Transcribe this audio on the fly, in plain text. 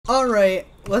Alright,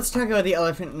 let's talk about the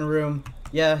elephant in the room.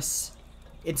 Yes,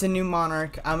 it's a new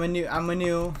monarch. I'm a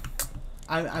new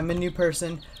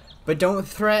person. But don't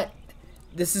threat.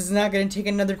 This is not gonna take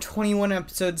another 21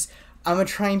 episodes. I'm gonna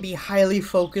try and be highly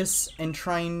focused and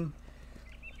try and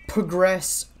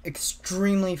progress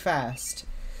extremely fast.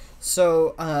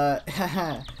 So,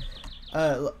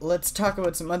 let's talk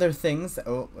about some other things.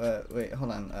 Oh, wait,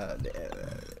 hold on.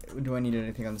 Do I need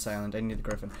anything on this island? I need the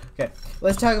griffin. Okay,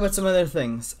 let's talk about some other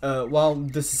things, while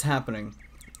this is happening.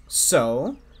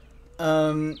 So,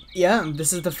 yeah,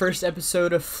 this is the first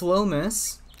episode of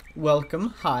Flowmas.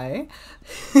 Welcome, hi.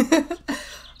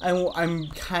 I'm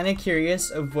kind of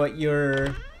curious of what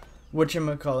your, what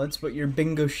your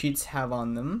bingo sheets have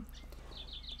on them.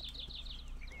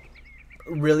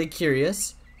 Really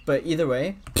curious, but either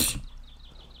way,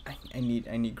 I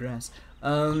need grass.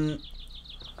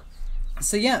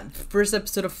 So yeah, first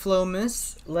episode of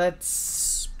Flowmas. Let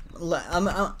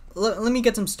me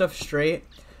get some stuff straight.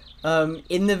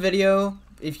 In the video,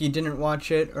 if you didn't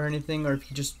watch it or anything, or if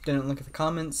you just didn't look at the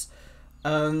comments,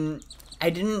 I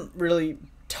didn't really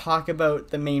talk about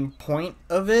the main point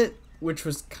of it, which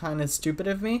was kind of stupid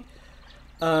of me.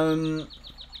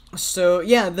 So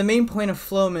yeah, the main point of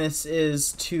Flowmas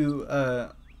is to,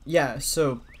 yeah,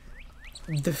 so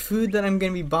the food that I'm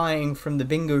gonna be buying from the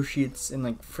bingo sheets and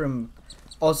like from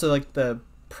also like the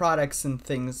products and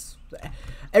things,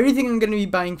 everything I'm gonna be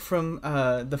buying from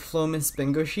the Flowmas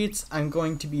bingo sheets, I'm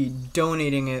going to be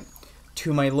donating it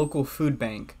to my local food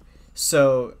bank.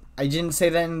 So I didn't say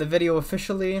that in the video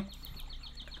officially.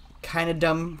 Kind of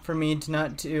dumb for me to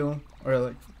not do, or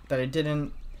like that I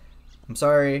didn't. I'm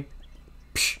sorry.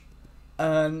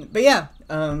 But yeah,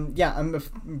 yeah, I'm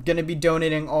gonna be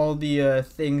donating all the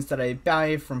things that I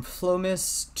buy from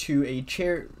Flowmas to a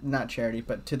not charity,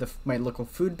 but to my local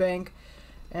food bank,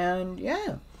 and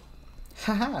yeah,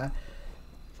 haha.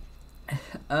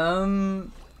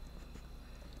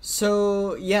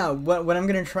 So yeah, what I'm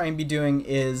gonna try and be doing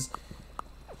is,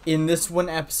 in this one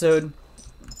episode,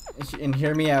 and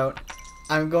hear me out,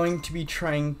 I'm going to be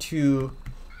trying to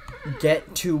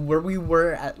get to where we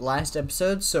were at last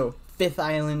episode, so 5th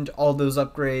Island, all those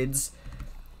upgrades,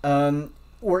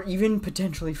 or even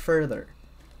potentially further.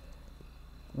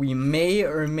 We may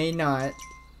or may not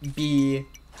be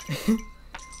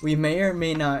we may or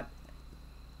may not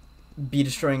be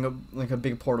destroying a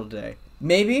big portal today.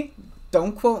 Maybe.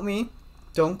 Don't quote me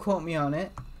on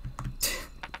it.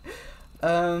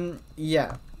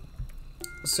 Yeah,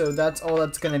 so that's all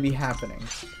that's gonna be happening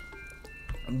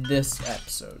this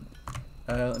episode.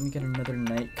 Let me get another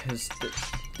night, because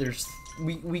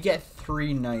we get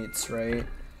 3 nights, right?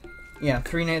 Yeah,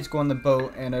 3 nights go on the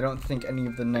boat, and I don't think any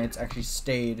of the nights actually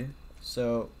stayed.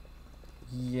 So,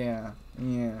 yeah.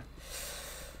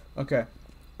 Okay.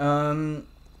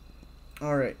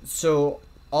 Alright, so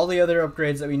all the other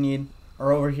upgrades that we need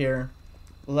are over here.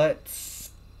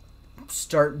 Let's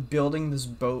start building this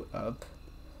boat up,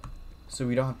 so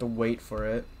we don't have to wait for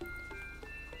it.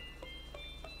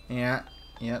 Yeah,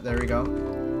 there we go.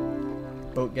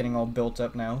 Boat getting all built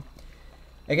up now.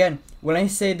 Again, when I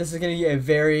say this is going to be a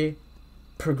very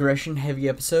progression heavy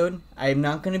episode, I'm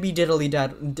not going to be diddly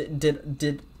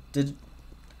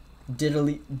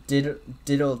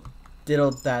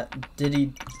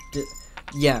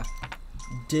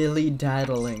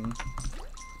daddling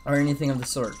or anything of the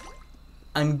sort.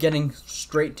 I'm getting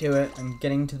straight to it. I'm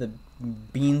getting to the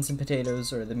beans and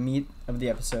potatoes, or the meat of the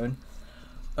episode.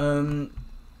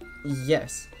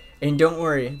 Yes. And don't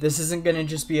worry, this isn't gonna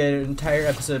just be an entire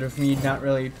episode of me not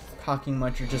really talking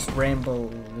much or just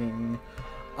rambling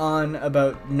on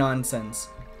about nonsense.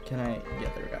 Yeah,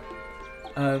 there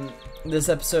we go. This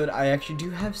episode, I actually do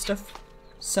have stuff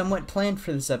somewhat planned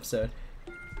for this episode,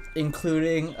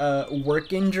 including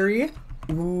work injury.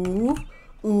 Ooh,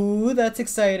 that's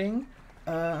exciting.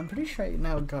 I'm pretty sure I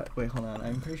now got, wait, hold on.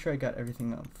 I'm pretty sure I got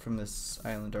everything up from this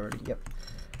island already. Yep.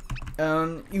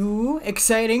 Ooh,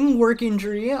 exciting work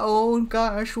injury. Oh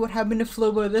gosh, what happened to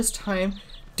Flobo this time?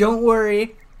 Don't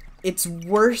worry, it's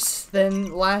worse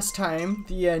than last time.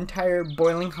 The entire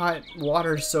boiling hot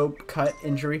water soap cut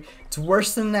injury. It's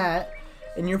worse than that.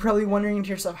 And you're probably wondering to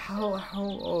yourself,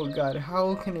 oh god,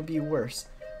 how can it be worse?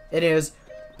 It is,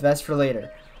 but that's for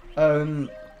later.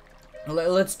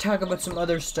 Let's talk about some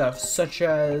other stuff, such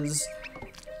as,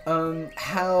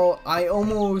 how I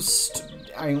almost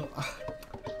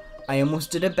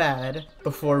did a bad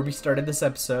before we started this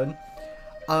episode.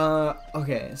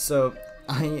 Okay, so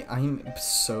I'm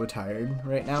so tired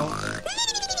right now.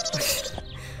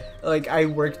 Like, I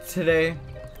worked today,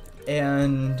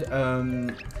 and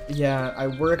yeah, I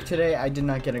worked today. I did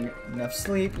not get enough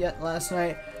sleep yet last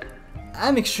night.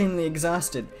 I'm extremely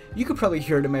exhausted. You could probably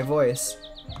hear it in my voice.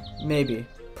 Maybe.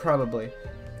 Probably.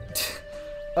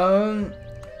 Do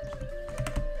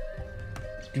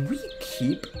we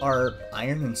keep our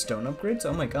iron and stone upgrades?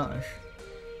 Oh my gosh.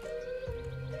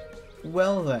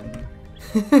 Well then.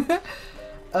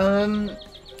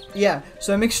 Yeah,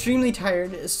 so I'm extremely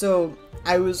tired, so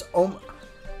I was,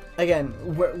 again,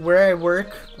 where I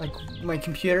work, like, my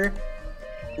computer,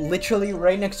 literally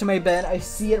right next to my bed, I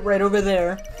see it right over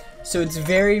there, so it's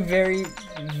very, very,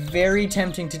 very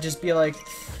tempting to just be like,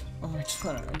 oh, I just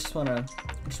wanna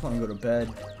go to bed.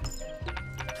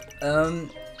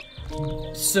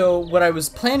 So what I was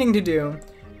planning to do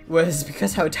was,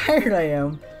 because how tired I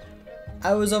am,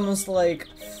 I was almost like,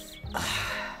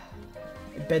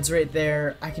 bed's right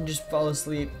there, I can just fall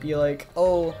asleep, be like,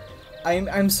 oh,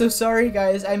 I'm so sorry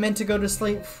guys, I meant to go to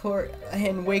sleep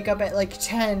and wake up at like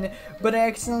 10, but I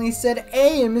accidentally said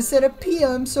AM instead of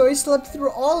PM, so I slept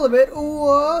through all of it.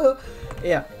 Whoa.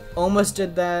 Yeah, almost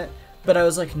did that, but I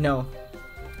was like, no,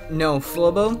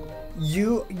 Flobo,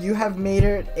 you have made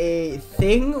it a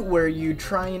thing where you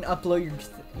try and upload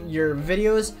your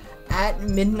videos at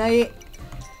midnight.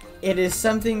 It is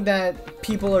something that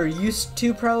people are used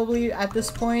to probably at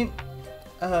this point.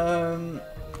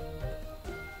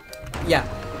 Yeah,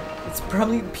 it's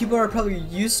probably, people are probably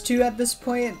used to at this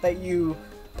point that you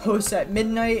post at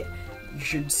midnight. You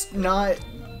should not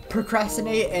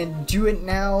procrastinate and do it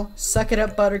now. Suck it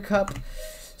up, Buttercup.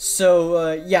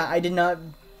 So, yeah, I did not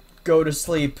go to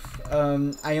sleep.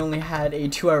 I only had a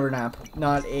 2-hour nap,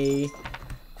 not a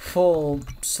full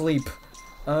sleep.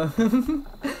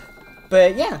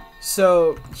 But yeah,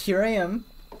 so here I am,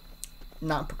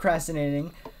 not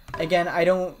procrastinating. Again, I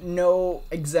don't know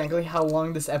exactly how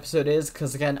long this episode is,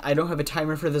 because again, I don't have a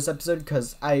timer for this episode,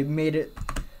 because I made it,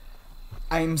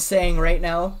 I'm saying right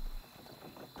now,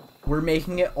 we're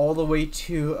making it all the way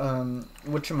to,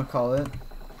 whatchamacallit,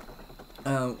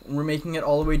 we're making it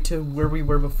all the way to where we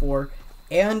were before,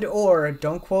 and or,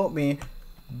 don't quote me,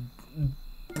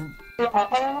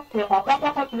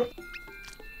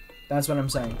 that's what I'm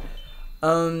saying.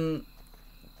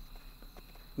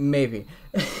 Maybe.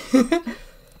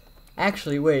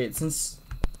 Actually, wait, since...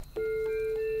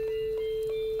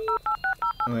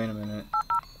 Wait a minute.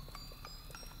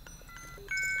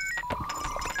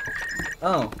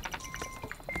 Oh.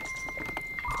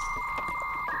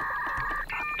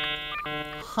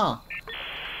 Huh.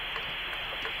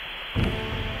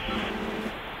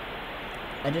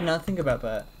 I did not think about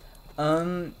that.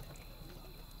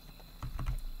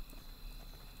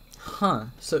 Huh,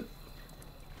 so...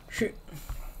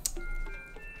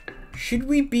 Should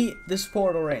we beat this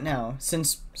portal right now,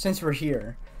 since we're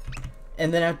here?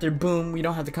 And then after boom, we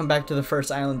don't have to come back to the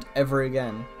first island ever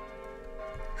again.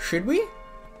 Should we?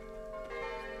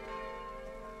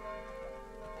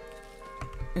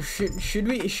 Should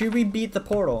we beat the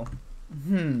portal?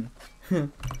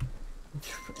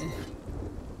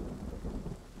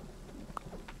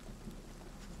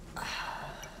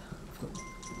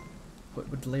 What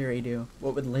would Larry do?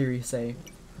 What would Larry say?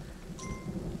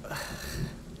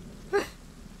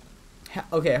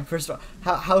 Okay, first of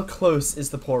all, how close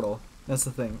is the portal? That's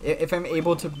the thing. If I'm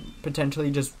able to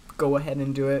potentially just go ahead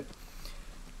and do it,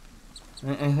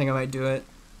 I think I might do it.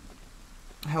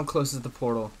 How close is the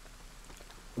portal?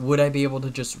 Would I be able to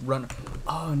just run?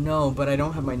 Oh no, but I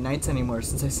don't have my knights anymore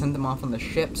since I sent them off on the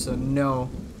ship, so no.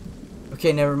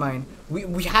 Okay, never mind.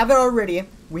 We have it already.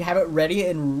 We have it ready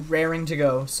and raring to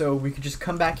go, so we could just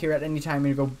come back here at any time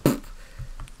and go,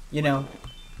 you know,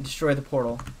 destroy the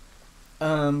portal.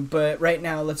 But right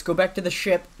now, let's go back to the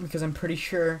ship, because I'm pretty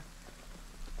sure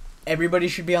everybody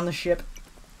should be on the ship,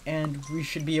 and we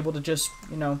should be able to just,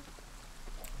 you know,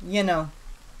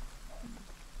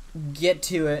 get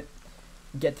to it,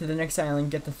 get to the next island,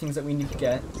 get the things that we need to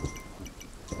get.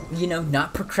 You know,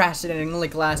 not procrastinating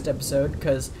like last episode,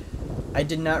 because I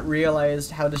did not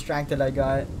realize how distracted I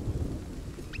got.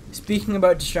 Speaking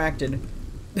about distracted,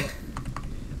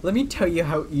 let me tell you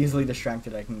how easily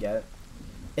distracted I can get.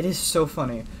 It is so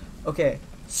funny. Okay,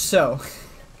 so,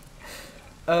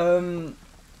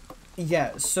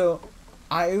 yeah, so,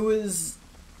 was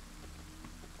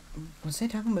I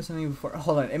talking about something before?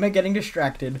 Hold on, am I getting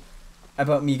distracted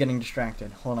about me getting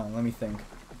distracted? Hold on, let me think.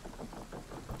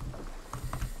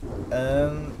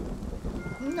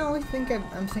 No, I think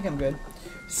I'm good.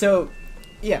 So,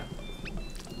 yeah,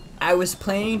 I was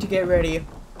planning to get ready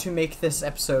to make this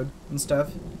episode and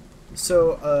stuff.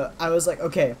 So, I was like,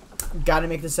 okay, gotta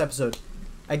make this episode.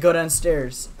 I go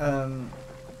downstairs. No.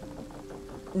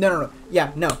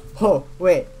 Oh,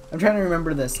 wait. I'm trying to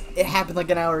remember this. It happened like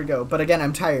an hour ago, but again,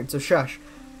 I'm tired, so shush.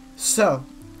 So,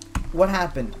 what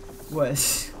happened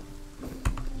was,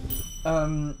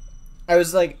 I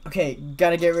was like, okay,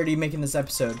 gotta get ready making this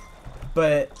episode.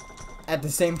 But at the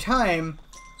same time,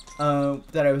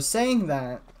 that I was saying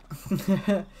that,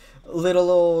 little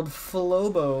old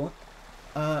Flobo,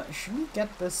 should we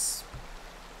get this?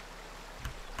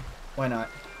 Why not?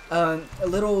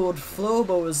 Little old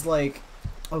Flobo was like,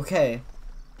 okay,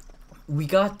 we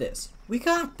got this. We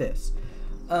got this.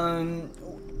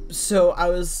 So I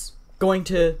was going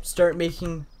to start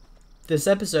making this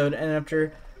episode, and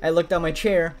after I looked on my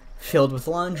chair filled with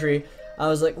laundry, I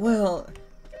was like, well,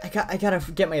 I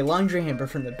gotta get my laundry hamper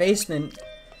from the basement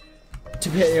to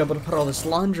be able to put all this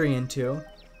laundry into.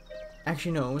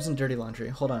 Actually, no, it wasn't dirty laundry.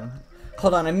 Hold on,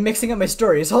 I'm mixing up my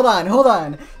stories. Hold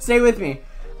on, stay with me.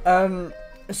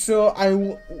 So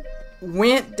I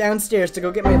went downstairs to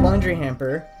go get my laundry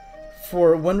hamper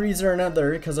for one reason or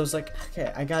another, because I was like,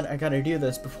 okay, I gotta do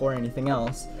this before anything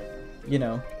else, you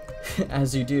know,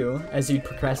 as you do, as you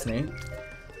procrastinate.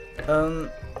 I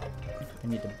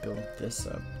need to build this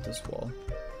up, this wall.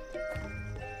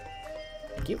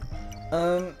 Thank you.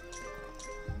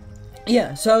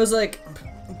 Yeah, so I was like,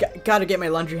 gotta get my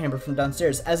laundry hamper from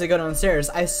downstairs. As I go downstairs,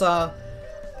 I saw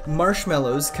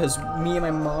marshmallows, because me and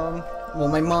my mom, well,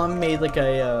 my mom made like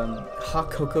a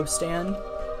hot cocoa stand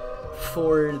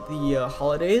for the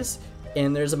holidays,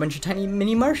 and there's a bunch of tiny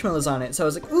mini marshmallows on it. So I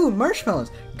was like, ooh, marshmallows,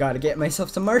 gotta get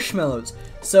myself some marshmallows.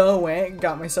 So I went,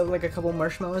 got myself like a couple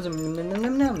marshmallows,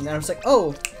 and I was like,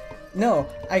 oh no,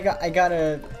 I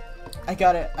gotta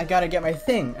get my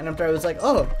thing. And after I was like,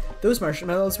 oh, those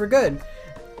marshmallows were good,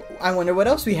 I wonder what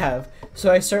else we have.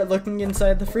 So I start looking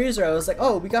inside the freezer. I was like,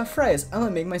 oh, we got fries. I'm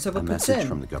gonna make myself a message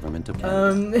from the government of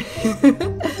Canada.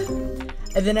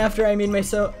 And then after I made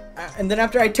myself, and then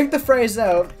after I took the fries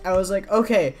out, I was like,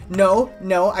 okay, no,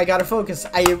 I gotta focus.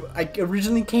 I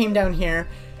originally came down here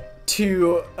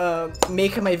to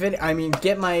make my video. I mean,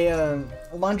 get my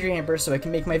laundry hamper so I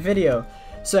can make my video.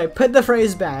 So I put the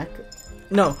fries back.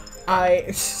 No,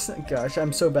 gosh,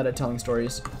 I'm so bad at telling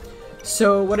stories.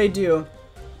 So what I do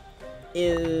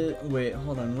is, wait,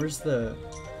 hold on, where's the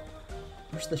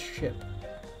ship?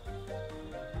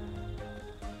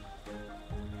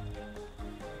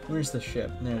 Where's the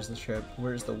ship? There's the ship.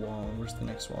 Where's the wall? Where's the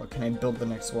next wall? Can I build the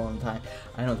next wall in time?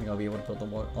 I don't think I'll be able to build the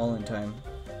wall in time.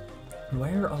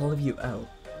 Why are all of you out?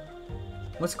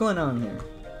 What's going on here?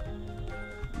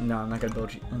 No, I'm not gonna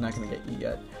build you. I'm not gonna get you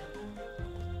yet.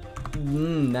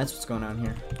 That's what's going on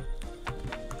here.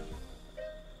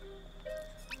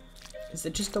 Is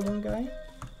it just the one guy?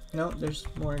 No, there's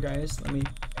more guys. Let me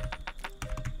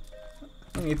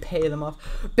pay them off.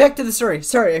 Back to the story.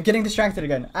 Sorry, I'm getting distracted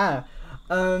again.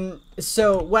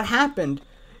 So what happened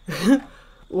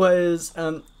was,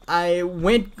 I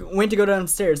went to go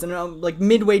downstairs, and I'm like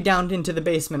midway down into the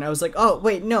basement. I was like, oh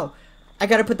wait, no, I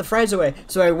gotta put the fries away.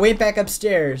 So I went back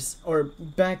upstairs, or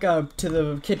back up to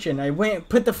the kitchen. I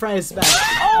put the fries back,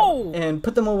 and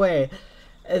put them away.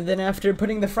 And then after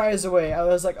putting the fries away, I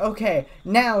was like, okay,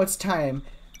 now it's time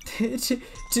to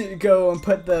go and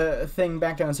put the thing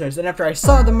back downstairs. And after I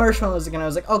saw the marshmallows again, I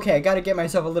was like, okay, I gotta get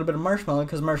myself a little bit of marshmallow,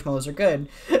 because marshmallows are good.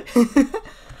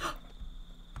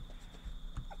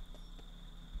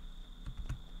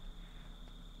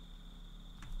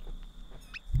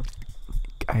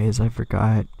 Guys, I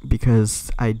forgot,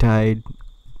 because I died,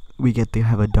 we get to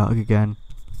have a dog again.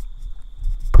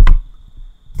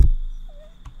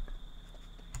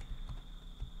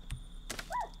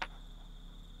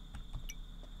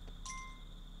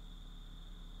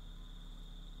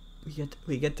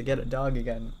 We get to get a dog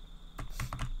again.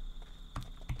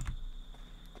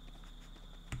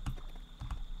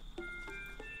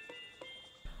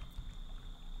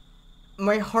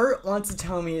 My heart wants to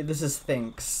tell me this is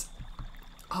thanks.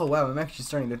 Oh wow, I'm actually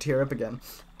starting to tear up again.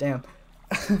 Damn.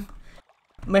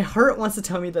 My heart wants to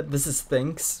tell me that this is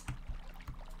thanks,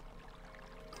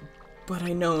 but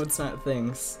I know it's not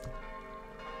thanks.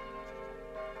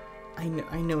 I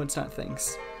know it's not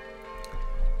thanks.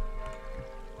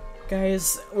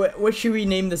 Guys, what should we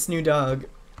name this new dog?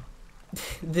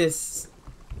 This...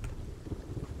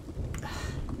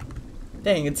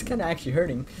 Dang, it's kind of actually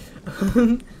hurting.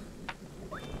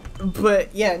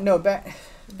 But yeah, no, back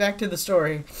to the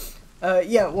story.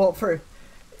 Yeah, well,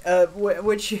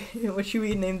 what should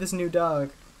we name this new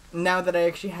dog? Now that I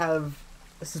actually have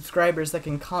subscribers that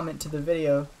can comment to the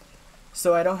video,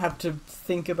 so I don't have to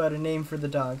think about a name for the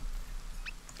dog.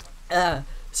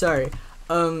 Sorry.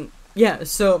 Yeah,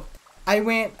 so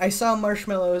I saw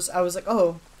marshmallows. I was like,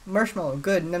 oh, marshmallow,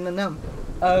 good, num num num.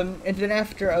 And then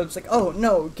after I was like, oh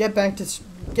no, get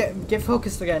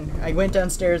focused again. I went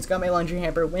downstairs, got my laundry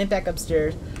hamper, went back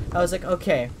upstairs. I was like,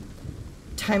 okay,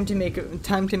 time to make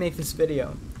this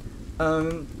video.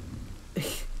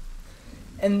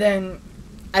 And then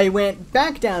I went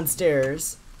back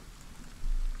downstairs.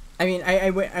 I mean, I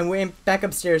went back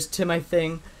upstairs to my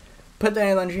thing, put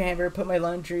my laundry hamper, put my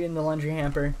laundry in the laundry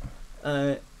hamper,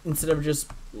 instead of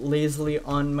just lazily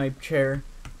on my chair,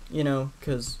 you know,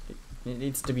 because it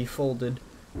needs to be folded.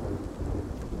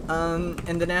 And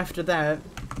then after that,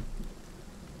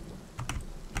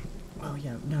 oh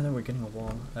yeah, now that we're getting a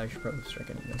wall, I should probably start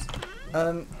getting this.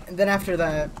 And then after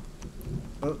that,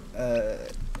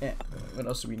 yeah, what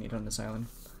else do we need on this island?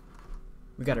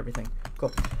 We got everything.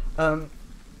 Cool.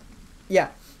 Yeah.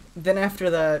 Then after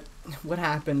that, what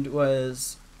happened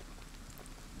was,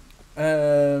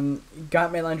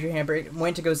 got my laundry hamper,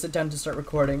 went to go sit down to start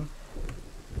recording.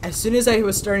 As soon as I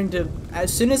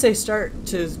start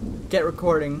to get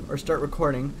recording, or start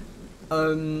recording,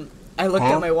 I looked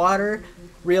at my water,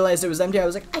 realized it was empty. I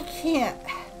was like,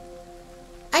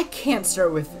 I can't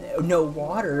start with no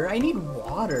water. I need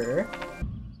water.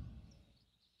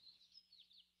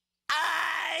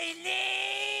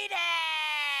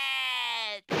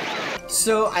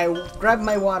 So I grabbed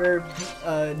my water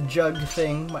jug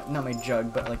thing, not my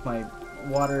jug, but like my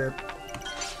water.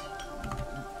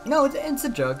 No, it's a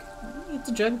jug. It's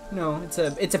a jug. No, it's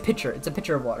a pitcher. It's a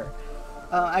pitcher of water.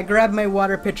 I grabbed my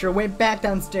water pitcher, went back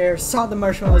downstairs, saw the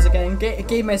marshmallows again,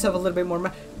 gave myself a little bit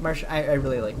more I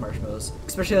really like marshmallows,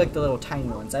 especially like the little tiny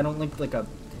ones. I don't like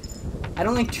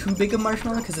too big a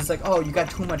marshmallow because it's like, oh, you got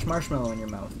too much marshmallow in your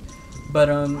mouth. But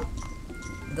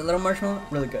the little marshmallow,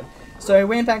 really good. So I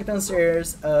went back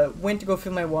downstairs, went to go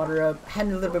fill my water up, had a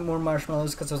little bit more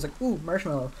marshmallows because I was like, ooh,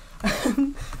 marshmallow.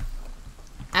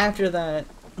 After that,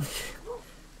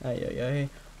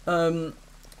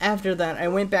 after that, I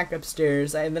went back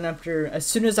upstairs, and then as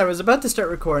soon as I was about to start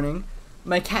recording,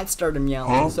 my cat started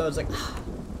meowing, so I was like,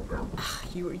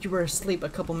 you were asleep a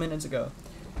couple minutes ago.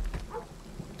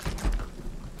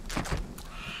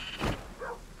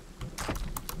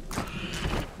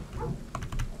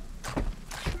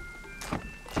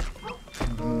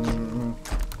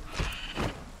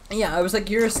 Yeah, I was like,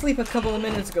 you're asleep a couple of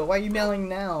minutes ago. Why are you meowing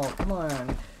now? Come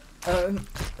on.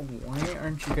 Why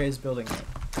aren't you guys building it?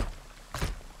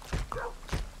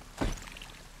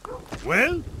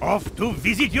 Well, off to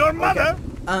visit your mother.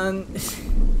 Okay.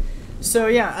 So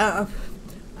yeah,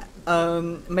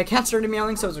 my cat started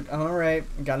meowing, so I was like, all right,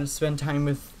 gotta spend time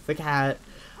with the cat.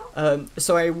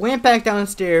 So I went back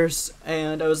downstairs,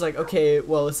 and I was like, okay,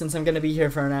 well, since I'm gonna be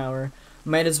here for an hour,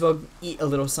 might as well eat a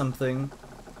little something.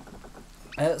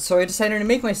 So I decided to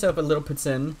make myself a little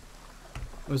poutine.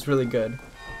 It was really good.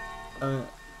 I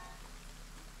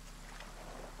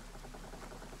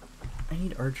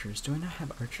need archers. Do I not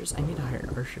have archers? I need to hire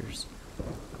archers.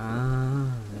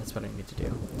 Ah, that's what I need to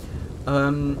do.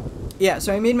 Yeah,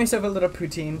 so I made myself a little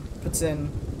poutine,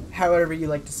 however you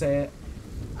like to say it.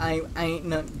 I ain't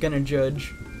not gonna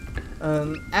judge.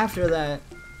 After that,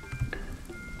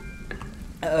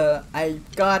 I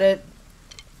got it,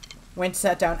 went,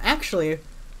 sat down. Actually,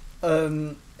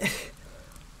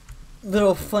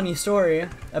 little funny story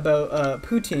about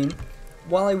poutine.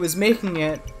 While I was making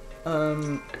it,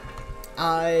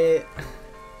 I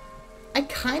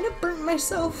kind of burnt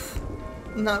myself.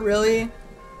 Not really.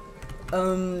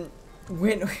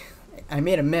 When I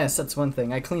made a mess, that's one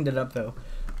thing. I cleaned it up though.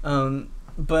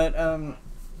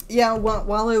 Yeah,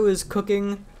 while I was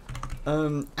cooking,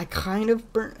 I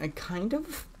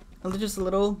just a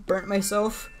little burnt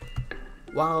myself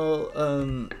while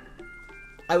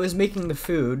I was making the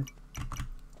food.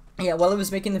 Yeah, while I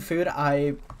was making the food,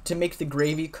 to make the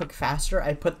gravy cook faster,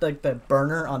 I put like the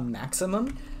burner on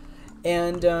maximum,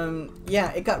 and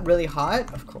yeah, it got really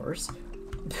hot, of course.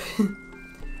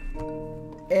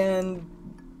 And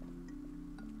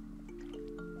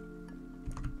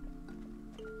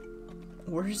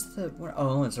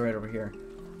oh, it's right over here.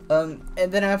 And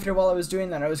then while I was doing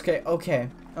that, I was okay,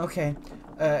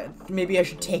 maybe I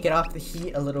should take it off the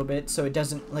heat a little bit so it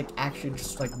doesn't like actually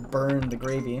just like burn the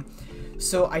gravy.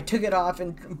 So I took it off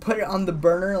and put it on the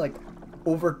burner, like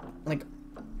over, like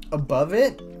above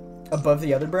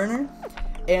the other burner.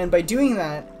 And by doing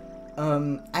that,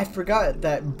 I forgot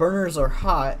that burners are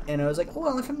hot, and I was like,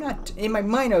 well, in my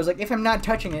mind I was like, if I'm not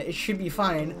touching it, it should be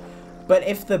fine. But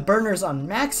if the burner's on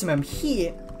maximum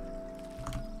heat,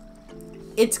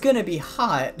 it's gonna be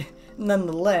hot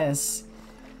nonetheless,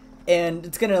 and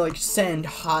it's gonna like send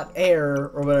hot air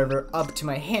or whatever up to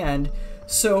my hand.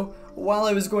 So while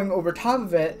I was going over top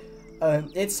of it,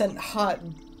 it sent hot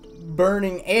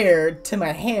burning air to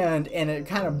my hand, and it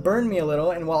kind of burned me a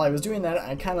little. And while I was doing that,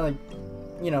 I kind of like,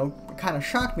 you know, kind of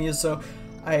shocked me. So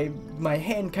my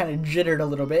hand kind of jittered a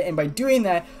little bit, and by doing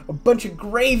that, a bunch of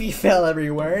gravy fell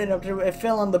everywhere, and it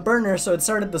fell on the burner, so it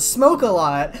started to smoke a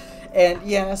lot. And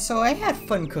yeah, so I had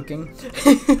fun cooking.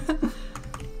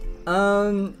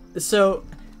 So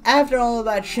after all of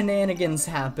that shenanigans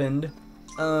happened,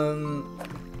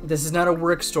 this is not a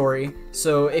work story.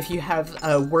 So if you have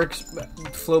a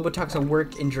Flobo talks a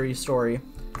work injury story,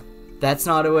 that's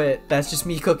not it. That's just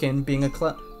me cooking, being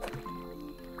a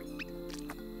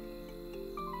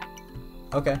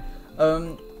Okay.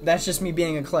 That's just me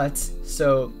being a klutz,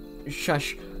 so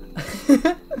shush.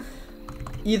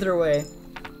 Either way.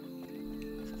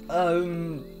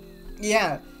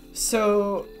 Yeah,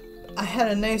 so I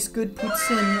had a nice good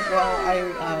poutine while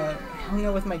I hung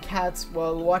out with my cats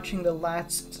while watching the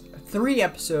last 3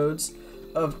 episodes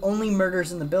of Only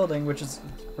Murders in the Building, which is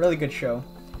a really good show.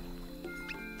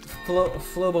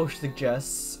 Flobo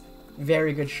suggests,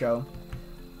 very good show.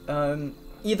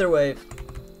 Either way,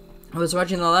 I was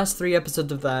watching the last 3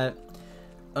 episodes of that,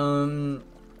 and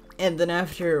then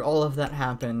after all of that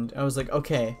happened, I was like,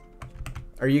 okay,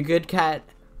 are you good, cat?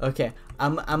 Okay,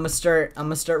 I'm gonna start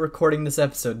recording this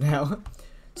episode now.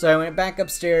 So I went back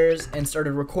upstairs and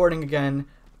started recording again.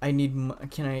 I need,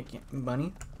 can I get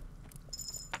money?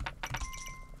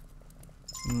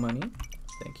 Money?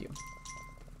 Thank you.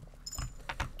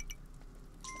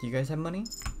 Do you guys have money?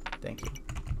 Thank you.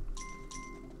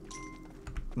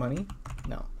 Money?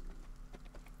 No.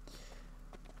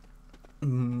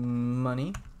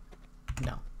 Money?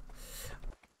 No.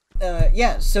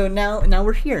 Yeah, so now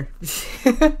we're here.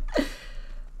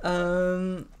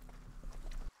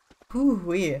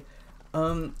 Whoo-wee.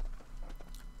 On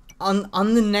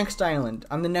the next island,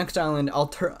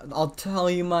 I'll tell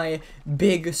you my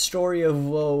big story of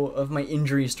woe of my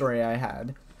injury story I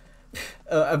had.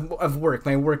 Of work,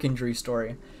 my work injury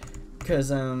story. Cause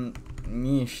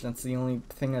Meesh, that's the only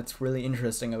thing that's really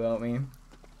interesting about me.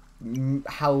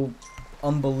 How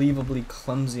unbelievably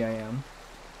clumsy I am.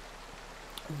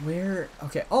 Where?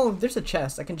 Okay. Oh, there's a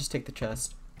chest. I can just take the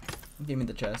chest. Give me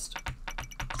the chest.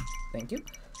 Thank you.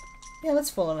 Yeah, that's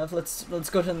full enough. Let's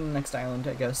go to the next island,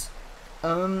 I guess.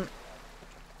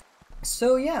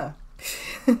 So yeah.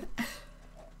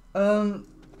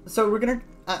 So we're gonna.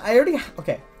 I already.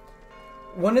 Okay.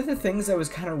 One of the things that was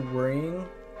kind of worrying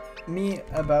me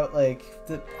about like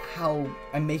how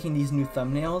I'm making these new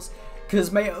thumbnails,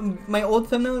 because my old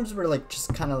thumbnails were like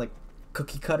just kind of like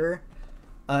cookie cutter.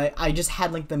 I just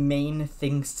had like the main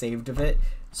thing saved of it,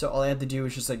 so all I had to do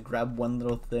was just like grab one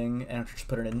little thing and just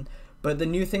put it in. But the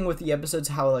new thing with the episodes,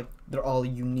 how like they're all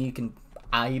unique and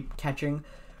eye-catching.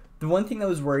 The one thing that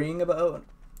was worrying about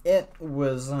it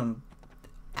was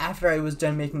after I was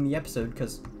done making the episode,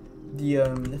 because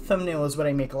the thumbnail is what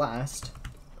I make last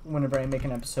whenever I make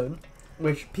an episode,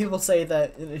 which people say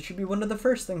that it should be one of the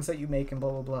first things that you make and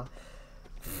blah blah blah.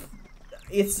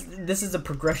 This is a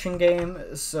progression game,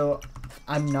 so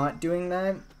I'm not doing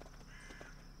that.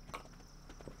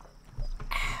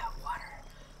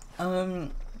 Water.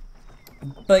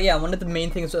 But yeah, one of the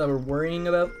main things that we're worrying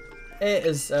about it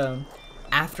is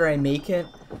after I make it,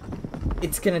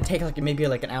 it's gonna take like maybe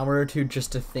like an hour or two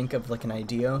just to think of like an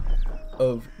idea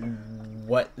of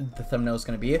what the thumbnail is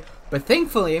gonna be. But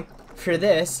thankfully for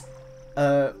this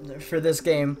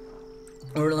game,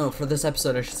 or no, for this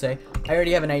episode I should say, I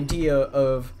already have an idea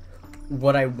of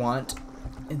what I want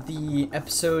the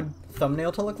episode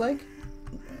thumbnail to look like.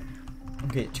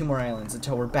 Okay, 2 more islands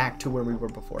until we're back to where we were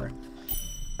before.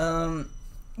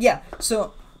 Yeah,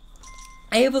 so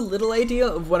I have a little idea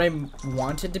of what I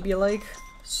want it to be like,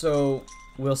 so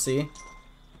we'll see.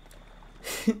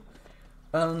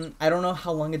 I don't know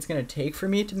how long it's gonna take for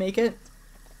me to make it,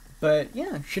 but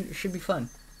yeah, should be fun.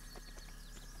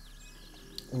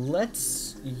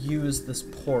 Let's use this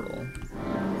portal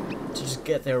to just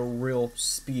get there real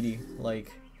speedy, like.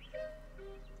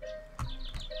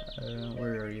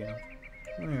 Where are you?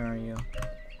 Where are you?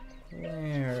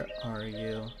 Where are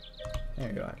you?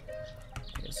 There you are.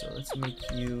 Okay, so let's make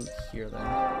you here then.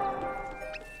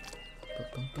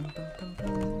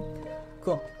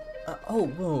 Cool. Oh,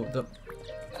 whoa,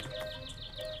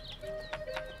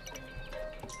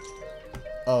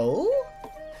 Oh?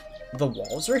 The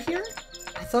walls are here?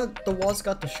 I thought the walls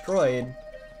got destroyed.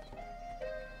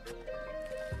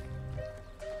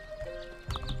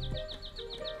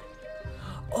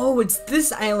 Oh, it's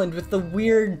this island with the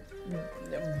weird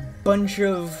bunch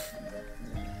of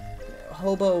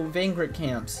hobo vagrant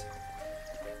camps.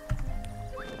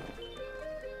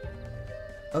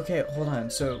 Okay, hold on.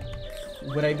 So,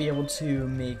 would I be able to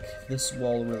make this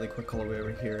wall really quick all the way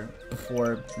over here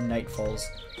before night falls?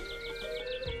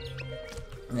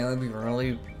 That would be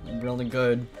really, really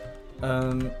good.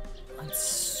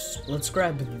 Let's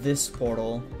grab this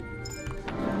portal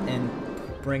and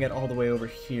bring it all the way over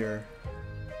here.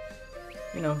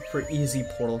 you know, for easy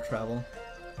portal travel.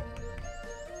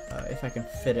 If I can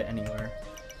fit it anywhere.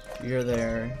 You're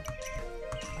there.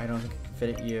 I don't think I can fit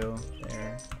it you.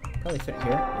 There. Probably fit it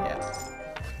here? Yeah.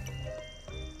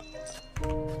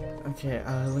 Okay,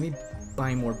 let me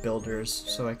buy more builders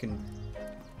so I can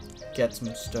get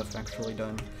some stuff actually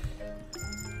done.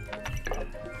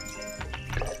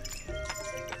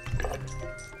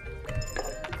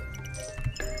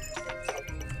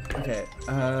 Okay,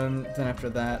 then after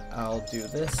that, I'll do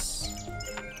this.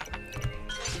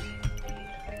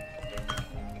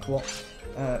 Cool.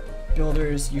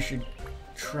 Builders, you should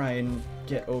try and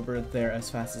get over there as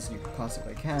fast as you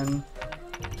possibly can.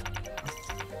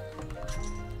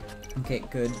 Okay,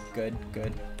 good.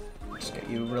 Just get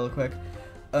you real quick.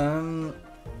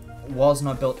 Wall's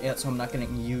not built yet, so I'm not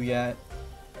getting you yet.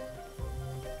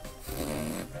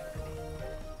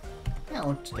 Yeah,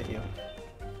 I'll just get you.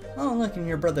 Oh, look, and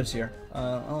your brother's here.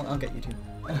 I'll get you too.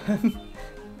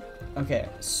 Okay,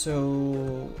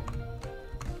 so...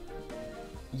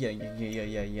 Yeah,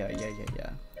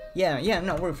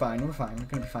 no, we're fine, we're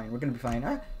gonna be fine.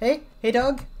 Ah, hey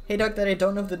dog that I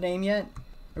don't know the name yet.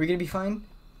 Are we gonna be fine?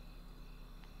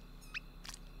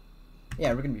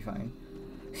 Yeah, we're gonna be fine.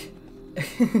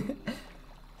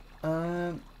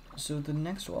 So the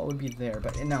next wall would be there,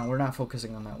 but no, we're not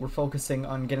focusing on that. We're focusing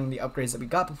on getting the upgrades that we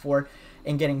got before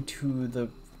and getting to the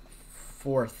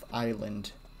 4th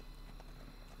island.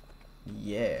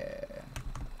 Yeah.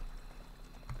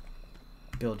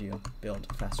 Build,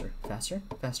 faster,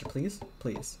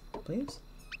 please.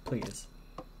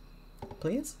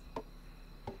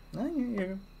 No,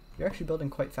 you're actually building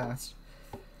quite fast.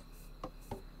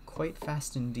 Quite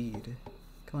fast indeed.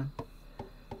 Come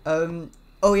on.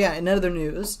 Oh yeah, in other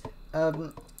news,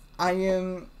 I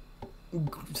am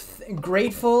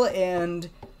grateful and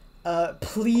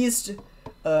pleased,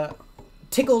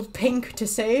 tickled pink to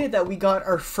say that we got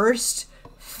our first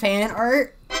fan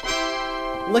art.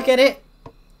 Look at it.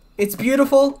 It's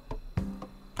beautiful.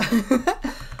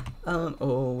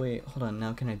 Oh wait, hold on.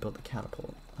 Now can I build the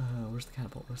catapult? Where's the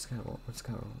catapult?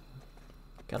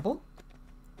 Catapult?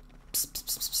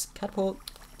 Psst, catapult.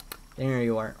 There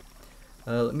you are.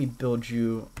 Let me build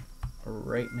you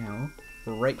right now,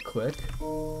 right quick.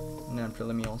 And then after,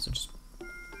 let me also just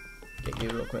get you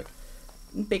real quick.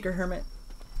 Baker Hermit.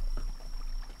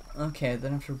 Okay,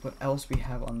 then after, what else we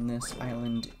have on this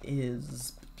island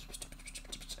is...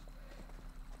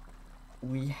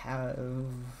 We have...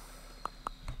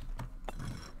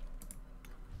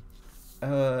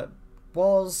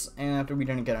 walls, and after we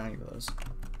didn't get any of those.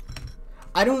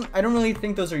 I don't really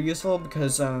think those are useful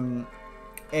because,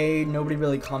 nobody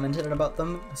really commented about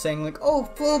them, saying like, oh,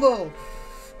 Flobo,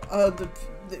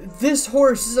 this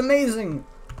horse is amazing,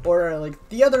 or like,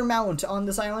 the other mount on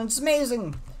this island is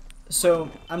amazing.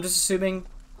 So, I'm just assuming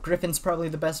Griffin's probably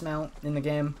the best mount in the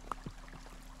game.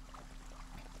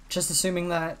 Just assuming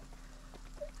that.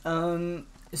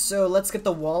 So let's get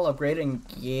the wall upgraded and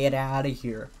get out of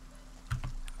here.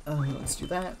 Let's do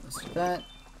that,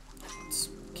 Let's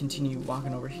continue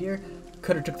walking over here.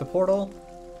 Could've took the portal.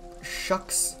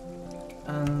 Shucks.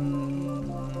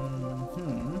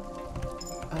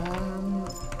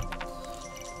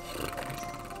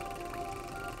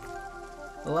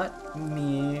 Let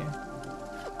me...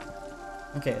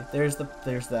 Okay, there's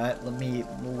that. Let me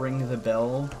ring the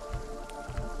bell.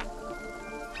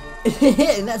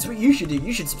 And that's what you should do.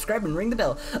 You should subscribe and ring the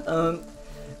bell.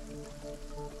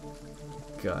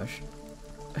 Gosh.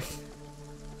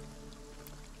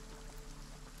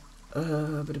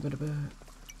 Oh,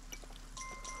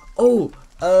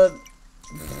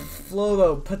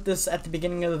 Flobo put this at the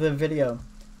beginning of the video,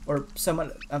 or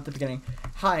somewhat at the beginning.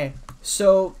 Hi,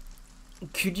 so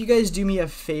could you guys do me a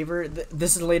favor?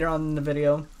 This is later on in the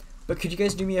video, but could you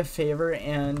guys do me a favor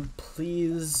and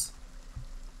please,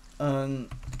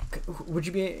 would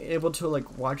you be able to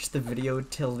like watch the video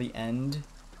till the end?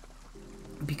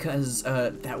 Because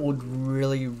that would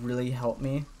really help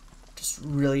me. Just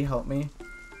really help me.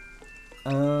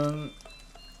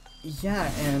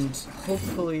 Yeah, and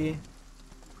hopefully,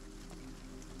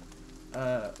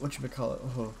 whatchamacallit,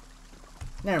 oh,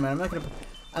 never mind,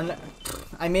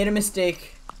 I made a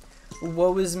mistake,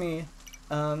 woe is me.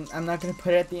 I'm not gonna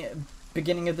put it at the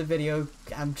beginning of the video,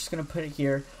 I'm just gonna put it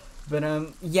here, but,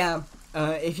 yeah,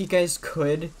 if you guys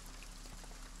could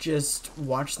just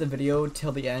watch the video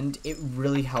till the end, it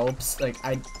really helps, like,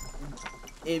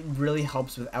 it really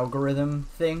helps with algorithm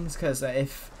things, because,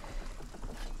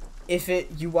 if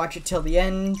you watch it till the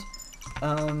end,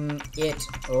 if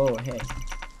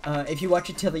you watch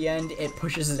it till the end, it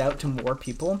pushes it out to more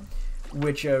people,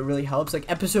 which really helps. Like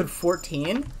episode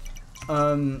 14,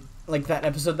 like that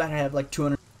episode that had like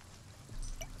 200.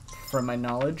 from my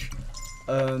knowledge,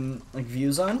 like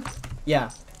views on. Yeah,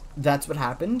 that's what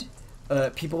happened.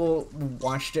 People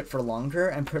watched it for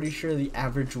longer. I'm pretty sure the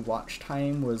average watch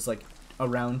time was like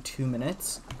around 2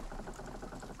 minutes.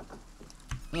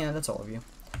 Yeah, that's all of you.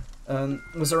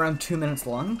 It was around 2 minutes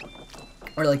long,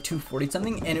 or like 2:40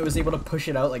 something, and it was able to push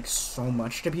it out like so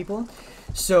much to people.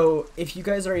 So if you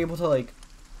guys are able to like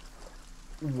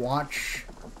watch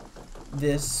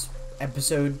this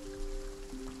episode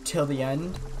till the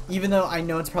end, even though I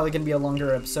know it's probably gonna be a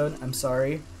longer episode, I'm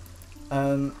sorry.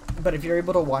 But if you're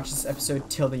able to watch this episode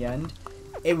till the end,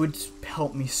 it would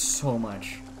help me so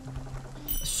much.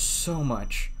 So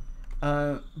much.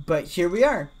 But here we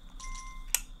are.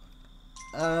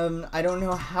 I don't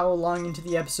know how long into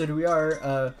the episode we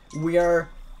are. We are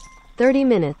 30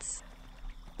 minutes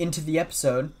into the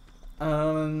episode.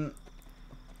 And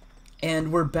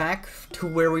we're back to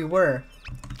where we were.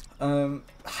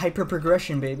 Hyper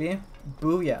progression, baby.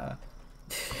 Booyah.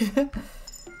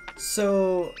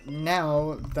 So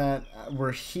now that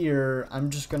we're here,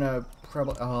 I'm just gonna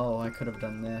probably, oh, I could have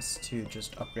done this to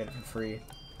just upgrade it for free.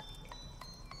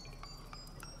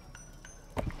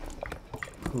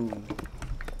 Ooh.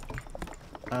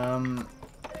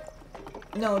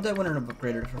 No, that wouldn't have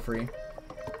upgraded it for free.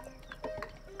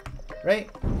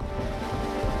 Right?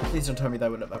 Please don't tell me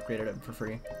that would have upgraded it for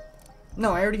free.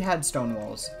 No, I already had stone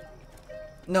walls.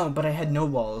 No, but I had no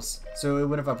walls, so it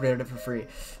would have upgraded it for free.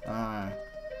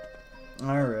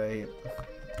 Alright.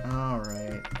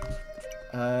 Alright.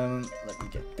 Let me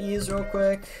get these real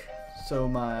quick, so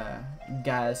my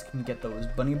guys can get those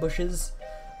bunny bushes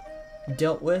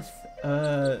dealt with.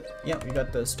 Yeah, we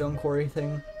got the stone quarry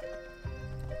thing.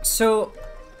 So,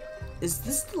 is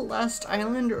this the last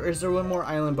island, or is there one more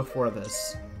island before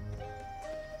this?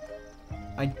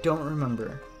 I don't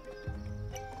remember.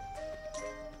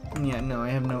 Yeah, no, I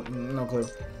have no clue.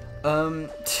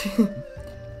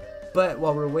 But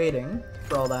while we're waiting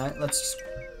for all that, let's just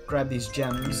grab these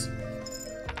gems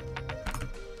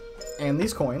and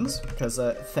these coins, because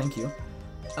thank you.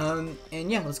 And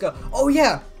yeah, let's go. Oh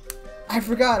yeah, I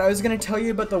forgot. I was gonna tell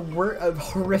you about the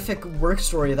horrific work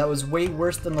story that was way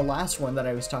worse than the last one that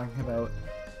I was talking about.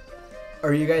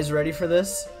 Are you guys ready for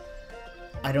this?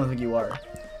 I don't think you are.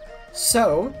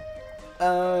 So,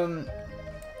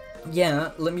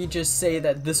 yeah, let me just say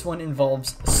that this one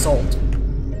involves salt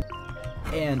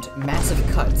and massive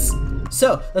cuts.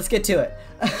 So, let's get to it.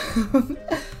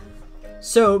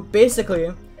 So,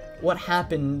 basically, what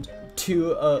happened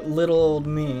to little old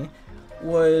me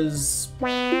was...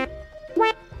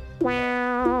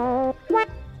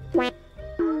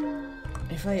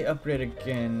 If I upgrade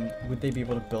again, would they be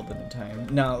able to build it in time?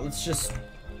 No, let's just...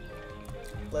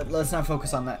 Let's not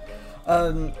focus on that.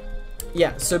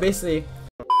 Yeah, so basically...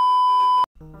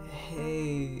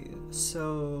 Hey,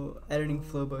 so editing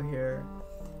Flobo here.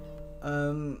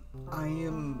 I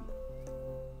am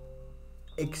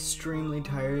extremely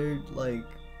tired, like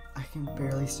I can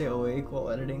barely stay awake while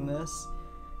editing this,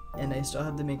 and I still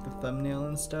have to make the thumbnail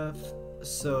and stuff,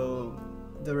 so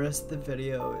the rest of the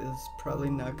video is probably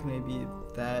not going to be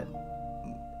that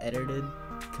edited,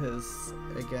 because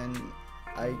again,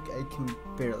 I can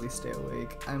barely stay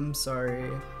awake. I'm sorry.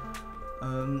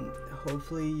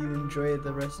 Hopefully you enjoy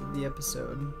the rest of the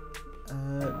episode.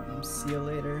 See you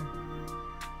later.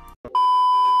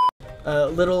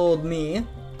 Little old me,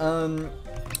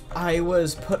 I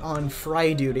was put on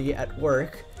fry duty at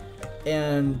work,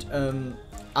 and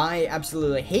I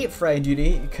absolutely hate fry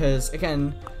duty because,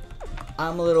 again,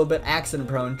 I'm a little bit accident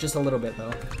prone, just a little bit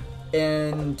though,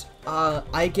 and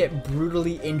I get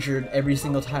brutally injured every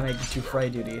single time I get to fry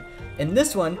duty, and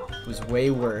this one was way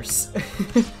worse.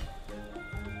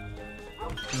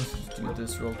 Let's just do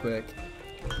this real quick,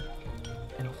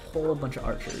 and a whole bunch of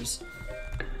archers.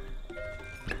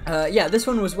 Yeah, this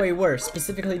one was way worse,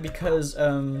 specifically because,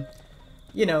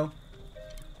 you know,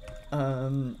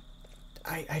 I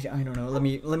don't know.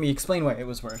 Let me explain why it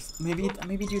was worse. Maybe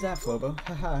do that, Flobo.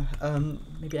 Haha.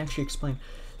 Maybe actually explain.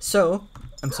 So,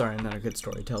 I'm sorry, I'm not a good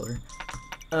storyteller.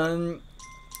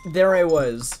 There I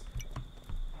was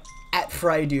at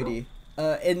fry duty.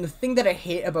 And the thing that I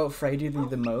hate about fry duty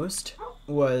the most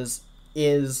is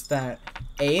that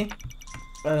it's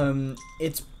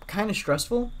kind of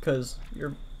stressful because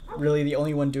you're really the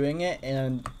only one doing it,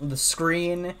 and the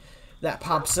screen that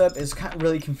pops up is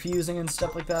really confusing and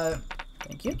stuff like that.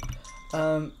 Thank you.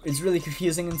 It's really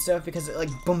confusing and stuff because it like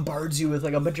bombards you with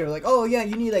like a bunch of like, oh yeah,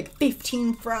 you need like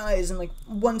 15 fries and like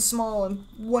 1 small and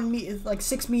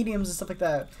 6 mediums and stuff like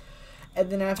that. And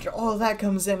then after all of that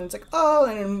comes in, it's like, oh,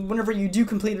 and whenever you do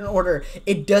complete an order,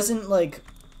 it doesn't like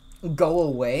go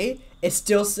away. it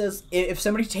still says, if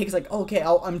somebody takes like, okay,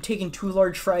 I'm taking 2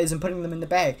 large fries and putting them in the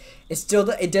bag,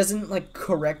 it doesn't like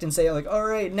correct and say like, all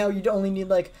right, now you only need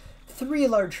like 3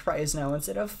 large fries now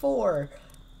instead of 4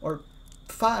 or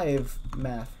 5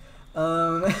 math.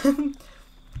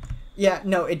 Yeah,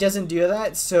 no, it doesn't do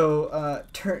that. So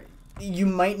you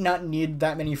might not need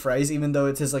that many fries, even though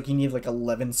it says like you need like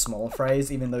 11 small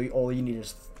fries, even though all you need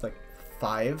is like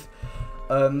 5.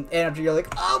 And after you're like,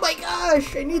 oh my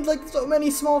gosh, I need like so many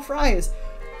small fries.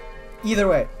 Either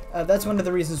way, that's one of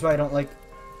the reasons why I don't like.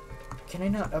 Can I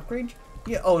not upgrade?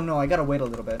 Yeah. Oh no, I gotta wait a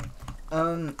little bit.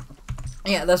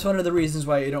 Yeah, that's one of the reasons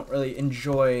why I don't really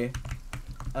enjoy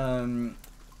doing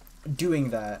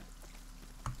that.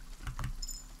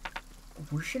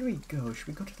 Where should we go? Should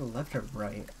we go to the left or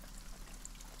right?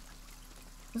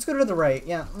 Let's go to the right.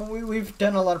 Yeah, we've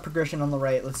done a lot of progression on the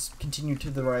right. Let's continue to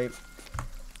the right.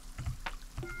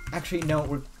 Actually,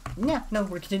 no,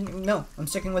 we're continuing. No, I'm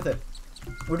sticking with it.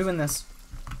 We're doing this.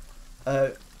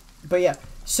 But yeah,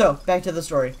 so back to the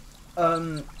story.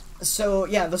 So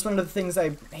yeah, that's one of the things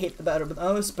I hate about it the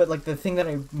most. But like the thing that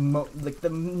like the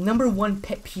number 1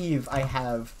 pet peeve I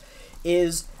have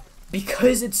is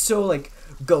because it's so like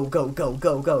go go go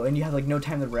go go, and you have like no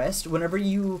time to rest. Whenever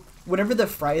the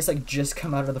fries like just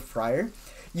come out of the fryer,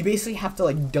 you basically have to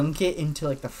like dunk it into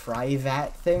like the fry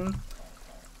vat thing.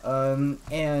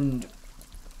 And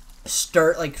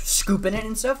start like scooping it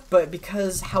and stuff, but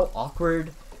because how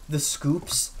awkward the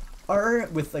scoops are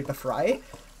with like the fry,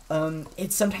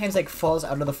 it sometimes like falls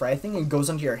out of the fry thing and goes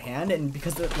onto your hand, and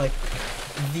because of like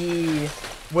the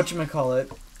whatchamacallit,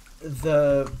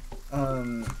 the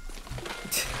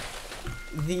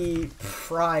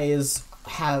fries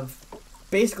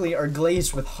are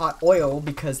glazed with hot oil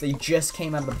because they just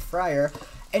came out of the fryer.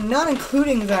 And not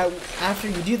including that, after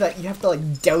you do that, you have to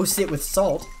like douse it with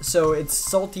salt, so it's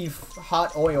salty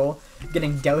hot oil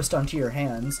getting doused onto your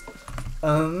hands.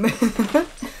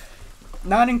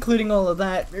 Not including all of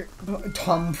that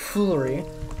tomfoolery.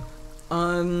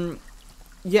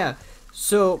 Yeah,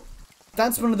 so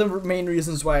that's one of the main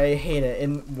reasons why I hate it,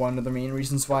 and one of the main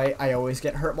reasons why I always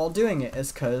get hurt while doing it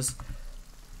is because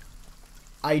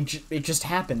it just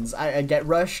happens. I get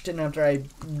rushed, and after I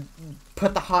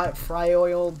put the hot fry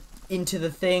oil into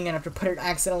the thing, and I have to put it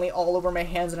accidentally all over my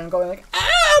hands, and I'm going like,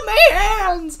 ah, my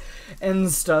hands!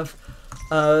 And stuff.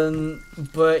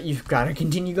 But you've got to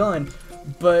continue going.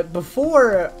 But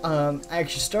before I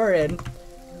actually started,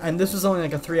 and this was only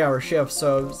like a 3-hour shift,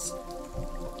 so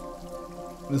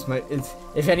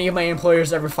if any of my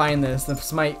employers ever find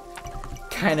this might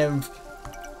kind of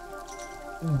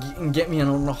get me in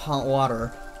a little hot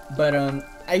water. But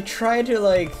I try to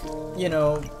like, you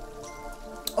know,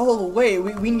 oh wait,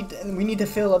 we need to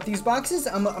fill up these boxes.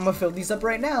 I'm gonna fill these up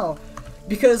right now,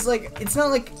 because like it's not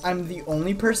like I'm the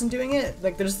only person doing it.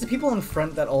 Like there's the people in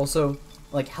front that also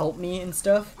like help me and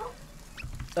stuff.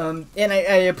 And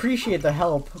I appreciate the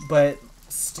help, but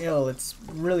still it's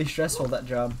really stressful, that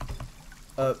job.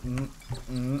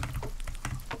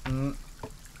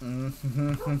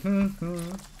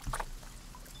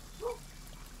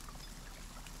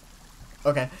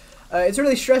 Okay, it's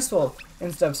really stressful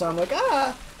and stuff, so I'm like,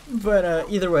 ah, but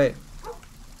either way,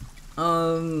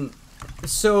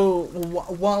 so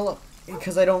while,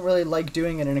 because I don't really like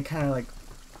doing it, and it kind of like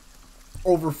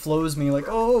overflows me, like,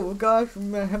 oh gosh,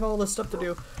 I have all this stuff to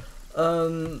do.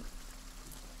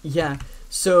 Yeah,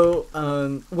 so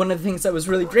one of the things I was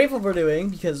really grateful for doing,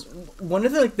 because one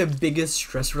of the like the biggest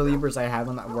stress relievers I have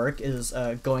on that work is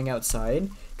going outside,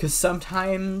 because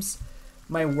sometimes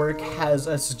my work has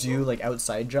us do like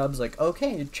outside jobs, like,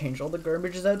 okay, change all the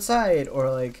garbages outside, or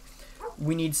like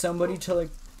we need somebody to like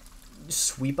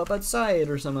sweep up outside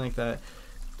or something like that.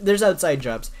 There's outside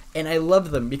jobs, and I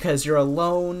love them because you're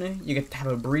alone, you get to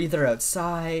have a breather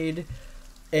outside,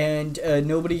 and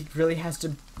nobody really has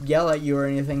to yell at you or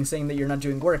anything saying that you're not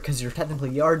doing work, because you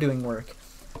technically are doing work,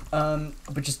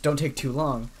 but just don't take too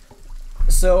long.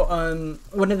 So,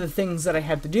 one of the things that I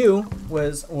had to do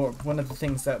was, or one of the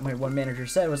things that my one manager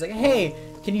said was like, hey,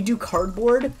 can you do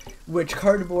cardboard? Which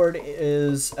cardboard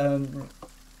is, in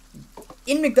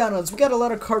McDonald's, we got a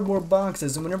lot of cardboard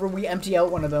boxes, and whenever we empty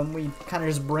out one of them, we kind of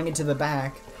just bring it to the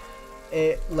back,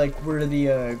 like where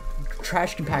the,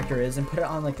 trash compactor is, and put it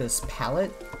on like this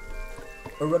pallet,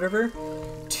 or whatever,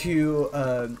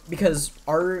 to, because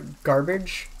our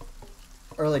garbage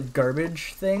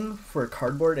thing for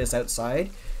cardboard is outside,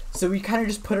 so we kind of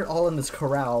just put it all in this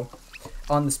corral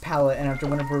on this pallet, and after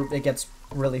whenever it gets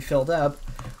really filled up,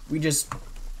 we just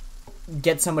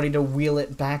get somebody to wheel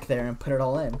it back there and put it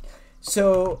all in.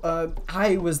 So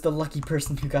I was the lucky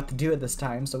person who got to do it this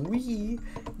time, so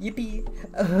yippee.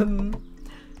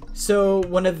 So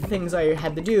one of the things I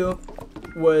had to do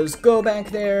was go back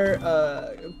there,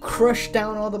 crush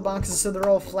down all the boxes so they're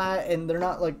all flat and they're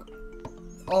not like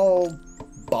all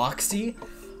boxy.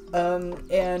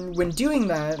 And when doing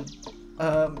that,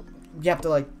 you have to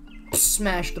like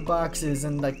smash the boxes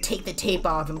and like take the tape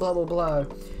off and blah blah blah.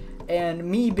 And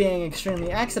me being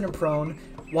extremely accident prone,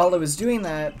 while I was doing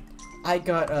that, I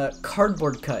got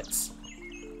cardboard cuts.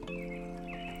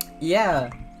 Yeah,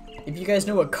 if you guys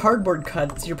know what cardboard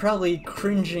cuts, you're probably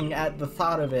cringing at the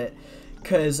thought of it,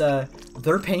 cause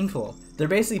they're painful. They're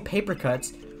basically paper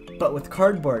cuts, but with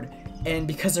cardboard. And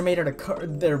because they're made out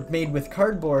of they're made with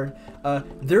cardboard,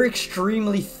 they're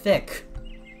extremely thick.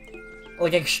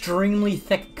 Like extremely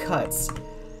thick cuts,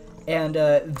 and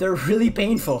they're really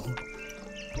painful.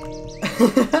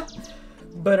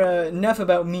 But enough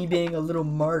about me being a little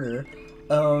martyr.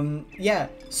 Yeah,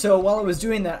 so while I was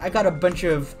doing that, I got a bunch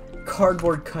of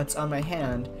cardboard cuts on my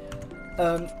hand.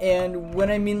 And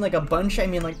when I mean like a bunch, I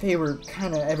mean like they were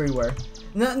kind of everywhere.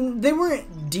 They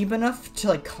weren't deep enough to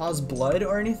like cause blood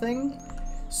or anything,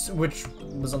 which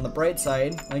was on the bright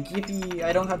side. Like, yippee,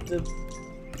 I don't have to,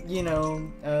 you know,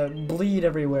 bleed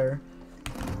everywhere.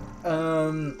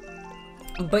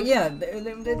 But yeah,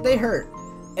 they hurt.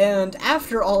 And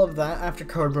after all of that, after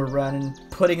cardboard run and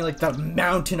putting like the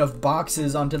mountain of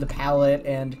boxes onto the pallet,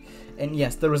 and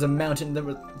yes, there was a mountain, there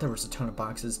was a ton of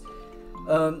boxes.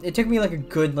 It took me like a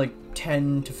good like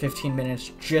 10 to 15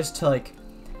 minutes just to like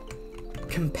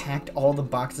compact all the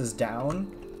boxes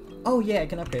down. Oh yeah, I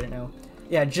can update it now.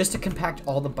 Yeah, just to compact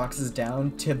all the boxes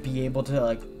down to be able to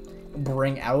like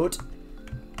bring out.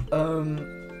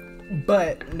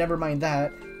 But never mind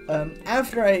that.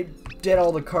 After I did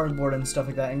all the cardboard and stuff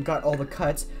like that and got all the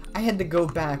cuts, I had to go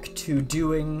back to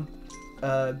doing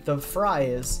the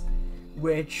fries,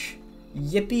 which,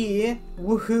 yippee,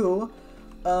 woohoo.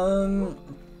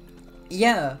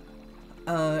 Yeah.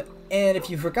 And if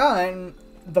you've forgotten,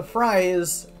 the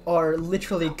fries are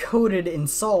literally coated in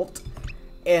salt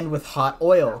and with hot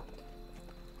oil.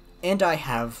 And I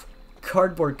have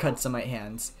cardboard cuts on my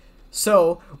hands.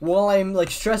 So, while I'm like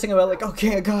stressing about like,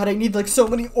 okay, God, I need like so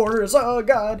many orders, oh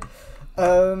God.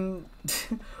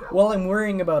 While I'm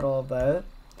worrying about all of that.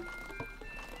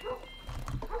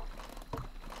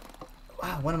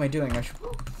 Wow, what am I doing? I should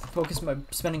focus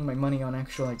spending my money on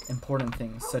actual like important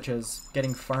things, such as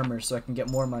getting farmers so I can get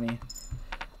more money.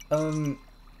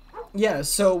 Yeah,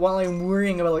 so while I'm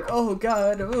worrying about like, oh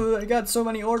God, I got so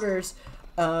many orders,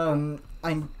 I'm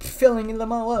filling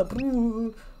them all up.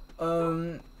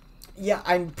 Yeah,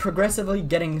 I'm progressively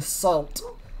getting salt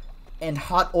and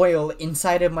hot oil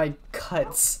inside of my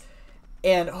cuts,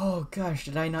 and oh gosh,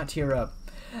 did I not tear up?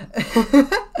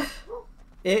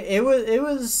 It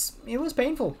was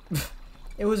painful.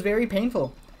 It was very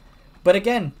painful, but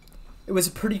again, it was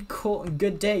a pretty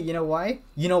good day. You know why?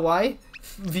 You know why,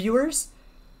 viewers?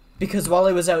 Because while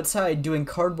I was outside doing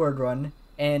cardboard run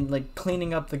and like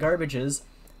cleaning up the garbages,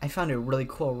 I found a really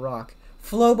cool rock.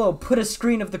 Flobo, put a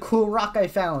screen of the cool rock I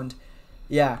found.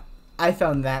 Yeah, I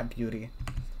found that beauty.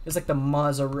 It's like the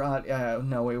Maserati.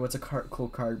 No wait, what's a cool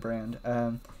card brand?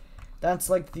 That's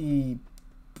like the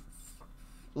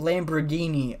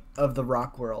Lamborghini of the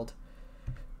rock world.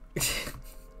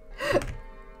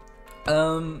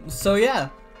 So yeah,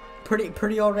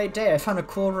 pretty alright day. I found a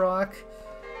cool rock.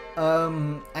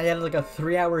 I had like a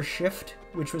 3-hour shift,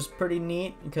 which was pretty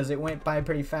neat because it went by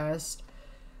pretty fast.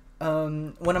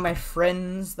 One of my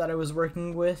friends that I was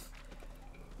working with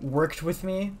worked with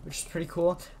me, which is pretty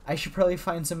cool. I should probably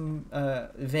find some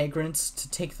vagrants to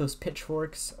take those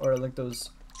pitchforks or like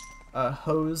those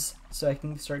hoes so I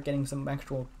can start getting some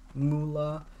actual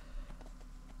moolah.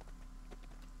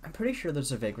 I'm pretty sure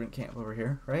there's a vagrant camp over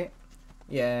here, right?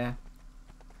 Yeah.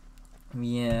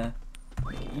 Yeah.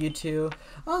 You too.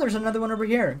 Oh, there's another one over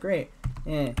here. Great.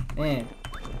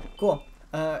 Cool.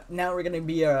 Now we're gonna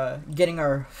be getting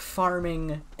our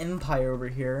farming empire over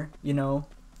here, you know.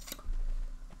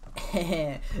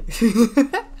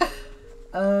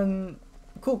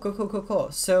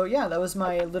 Cool. So yeah, that was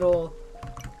my little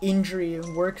injury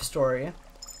work story.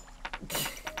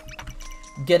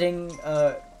 Getting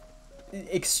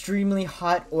extremely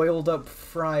hot oiled up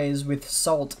fries with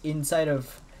salt inside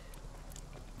of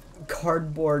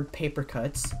cardboard paper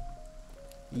cuts.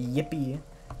 Yippee.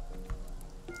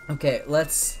 Okay,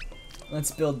 let's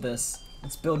build this.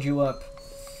 Let's build you up.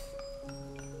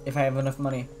 If I have enough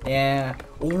money. Yeah.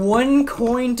 1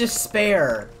 coin to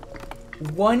spare.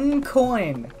 1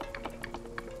 coin.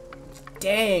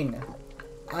 Dang.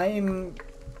 I'm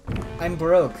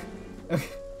broke.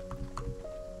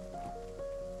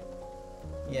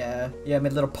 Yeah, my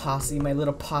little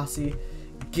posse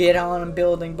get on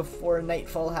building before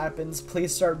nightfall happens.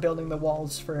 Please start building the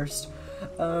walls first.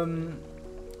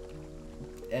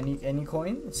 Any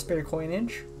coin? Spare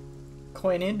coinage?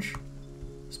 Coinage?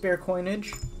 Spare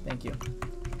coinage? Thank you.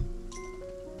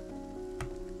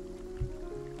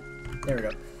 There we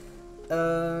go.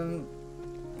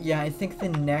 Yeah, I think the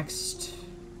next...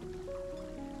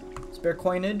 Spare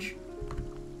coinage?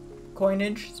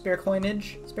 Coinage? Spare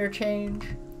coinage? Spare change?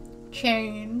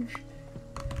 Change?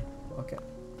 Okay.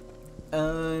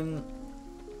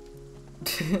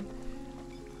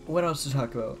 What else to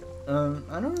talk about?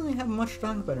 I don't really have much to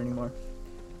talk about anymore.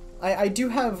 I do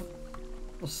have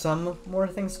some more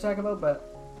things to talk about,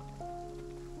 but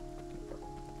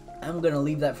I'm gonna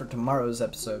leave that for tomorrow's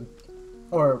episode.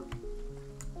 Or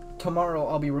tomorrow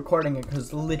I'll be recording it,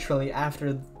 because literally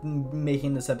after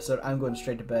making this episode, I'm going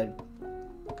straight to bed.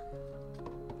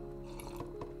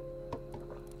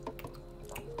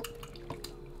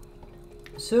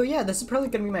 So yeah, this is probably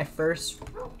gonna be my first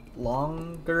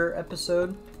longer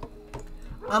episode.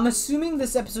 I'm assuming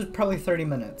this episode is probably 30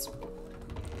 minutes.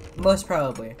 Most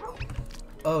probably.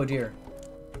 Oh dear.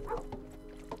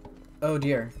 Oh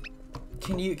dear.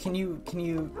 Can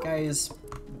you guys...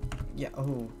 Yeah,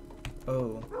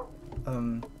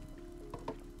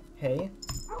 hey?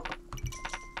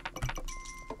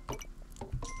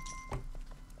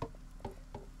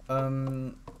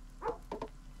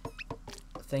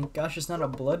 Thank gosh it's not a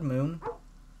blood moon.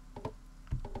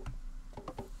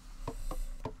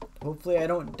 Hopefully I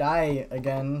don't die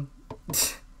again.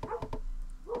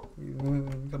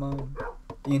 Come on.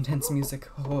 The intense music.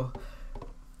 Oh.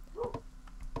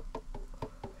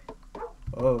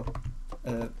 Oh.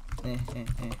 Oh.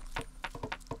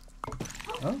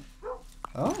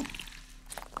 Oh.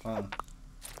 Oh.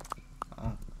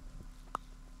 Oh.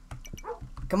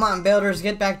 Come on, builders,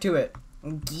 get back to it.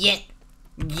 Get.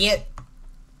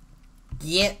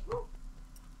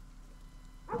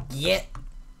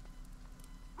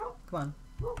 Come on.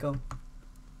 Go.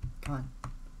 Come on.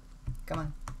 Come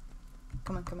on.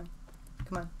 Come on, come on.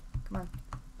 Come on. Come on.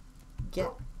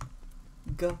 Get.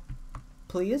 Go.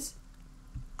 Please?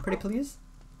 Pretty please?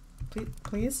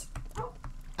 Please?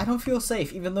 I don't feel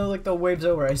safe, even though like the wave's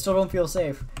over. I still don't feel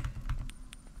safe.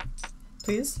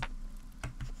 Please?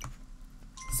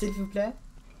 S'il vous plaît?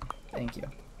 Thank you.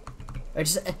 I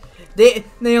just... They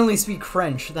only speak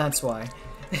French, that's why.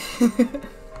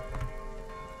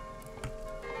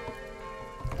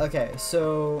 Okay,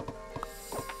 so...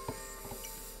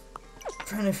 I'm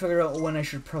trying to figure out when I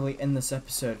should probably end this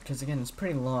episode, because again, it's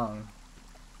pretty long.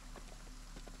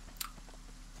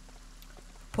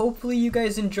 Hopefully you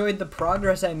guys enjoyed the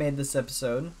progress I made this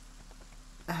episode.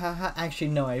 Actually,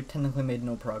 no, I technically made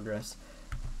no progress.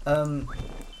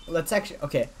 Let's actually...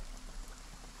 Okay.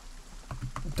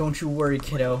 Don't you worry,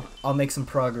 kiddo. I'll make some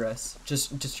progress.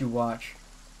 Just you watch.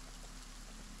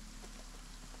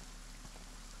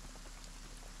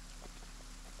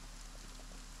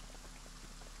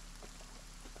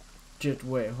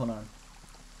 Wait, hold on.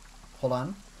 Hold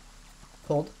on.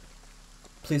 Hold.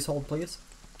 Please hold, please.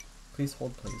 Please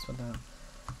hold, please. What the hell?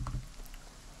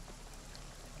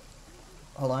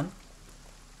 Hold on.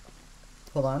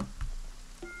 Hold on.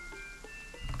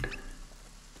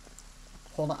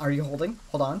 Hold on. Are you holding?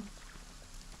 Hold on.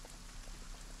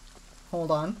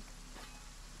 Hold on.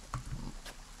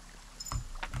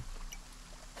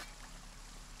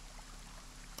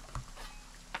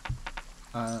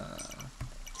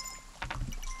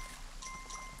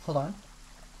 Hold on.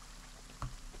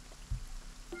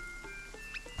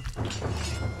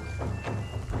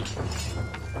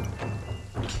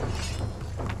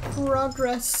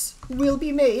 Progress will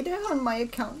be made on my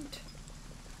account.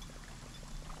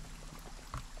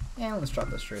 And let's drop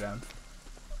this straight down.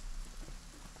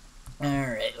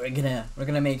 Alright, we're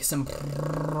gonna make some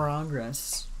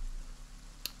progress.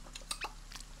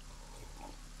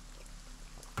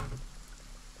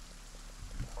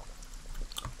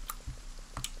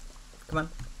 Come on.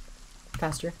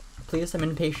 Faster. Please, I'm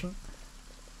impatient.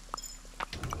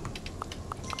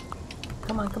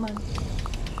 Come on, come on.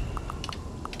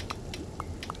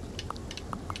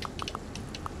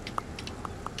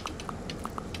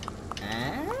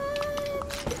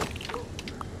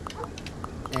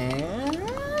 And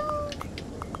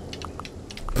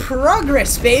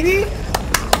progress, baby!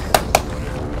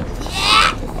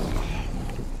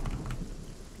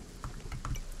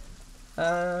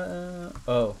 Yeah!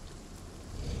 Oh.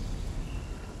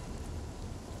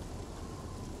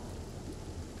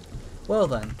 Well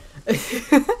then.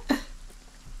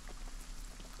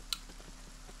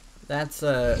 That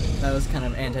was kind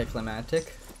of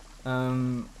anticlimactic.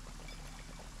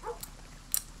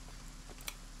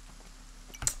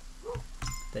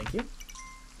 Thank you.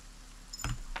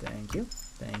 Thank you.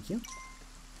 Thank you.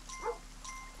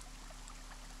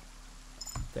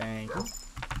 Thank you.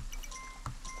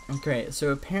 Okay,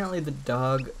 so apparently the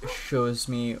dog shows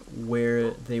me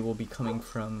where they will be coming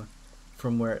from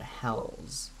where it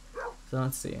howls. So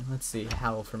let's see,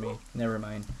 howl for me. Never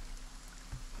mind.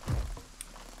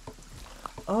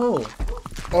 Oh!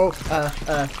 Oh,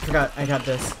 forgot, I got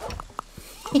this.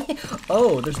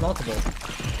 Oh, there's multiple.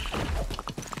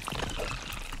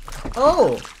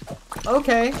 Oh!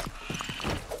 Okay.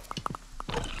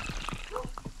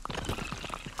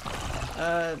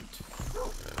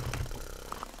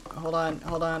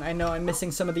 Hold on. I know I'm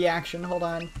missing some of the action. Hold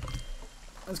on.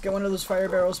 Let's get one of those fire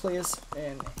barrels, please.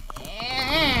 And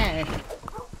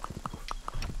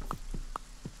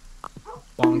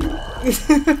bonk.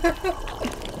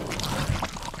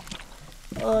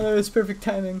 Oh, that was perfect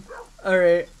timing. All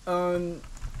right.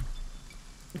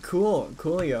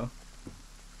 Coolio.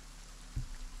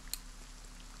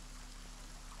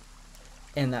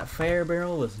 And that fire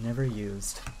barrel was never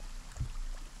used.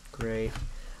 Great.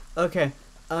 Okay.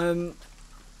 You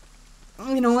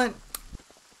know what?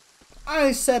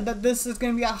 I said that this is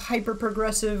gonna be a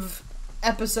hyper-progressive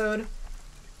episode,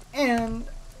 and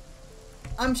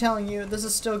I'm telling you, this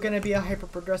is still gonna be a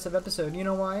hyper-progressive episode. You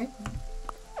know why?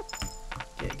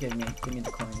 Give me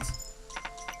the coins.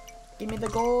 Give me the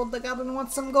gold. The goblin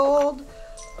wants some gold.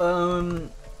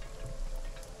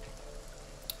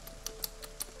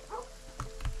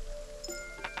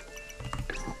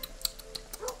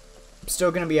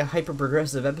 Still gonna be a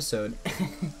hyper-progressive episode.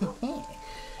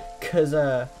 Cause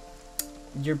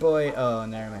your boy, oh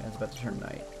never mind, it's about to turn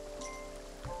night.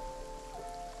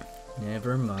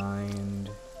 Never mind.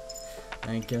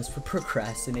 I guess we're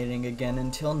procrastinating again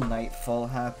until nightfall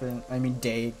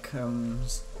day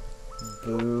comes.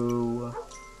 Boo.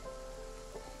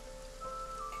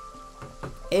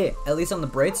 Hey, at least on the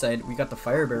bright side, we got the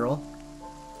fire barrel.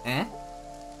 Eh?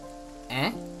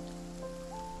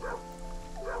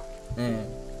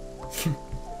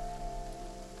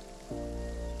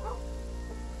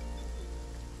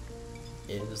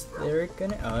 Is there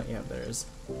gonna? Oh yeah, there is.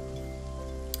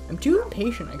 I'm too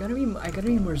impatient. I gotta be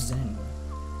more zen.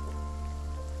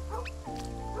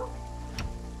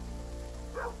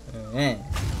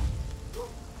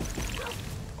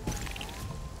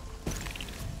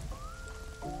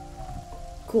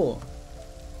 Cool.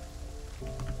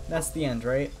 That's the end,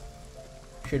 right?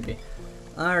 Should be.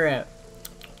 Alright.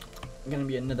 Gonna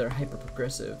be another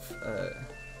hyper-progressive,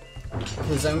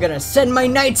 because I'm gonna send my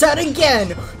knights out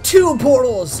again! 2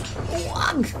 portals!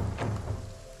 What?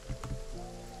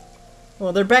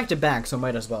 Well, they're back to back, so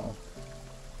might as well.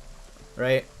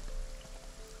 Right?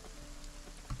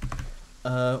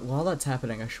 While that's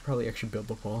happening, I should probably actually build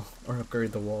the wall, or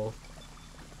upgrade the wall.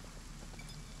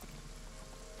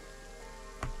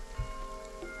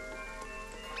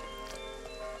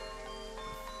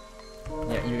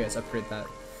 Yeah, you guys upgrade that.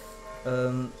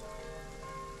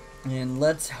 And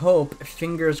let's hope,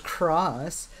 fingers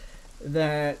crossed,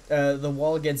 that the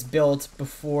wall gets built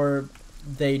before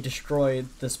they destroy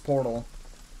this portal.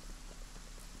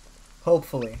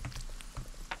 Hopefully.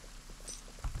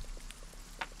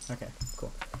 Okay,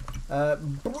 cool.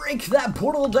 Break that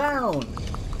portal down!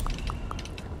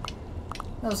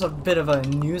 That was a bit of a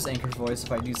news anchor's voice,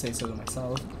 if I do say so to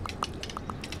myself.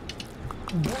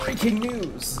 Breaking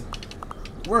news!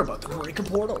 We're about to break a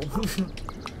portal.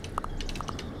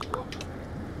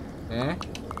 Eh?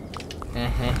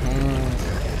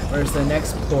 Where's the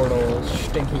next portal,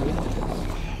 Stinky?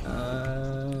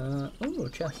 Oh,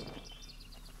 chest.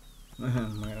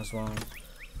 Might as well.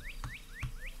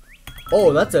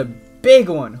 Oh, that's a big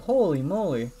one! Holy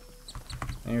moly!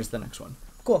 And here's the next one.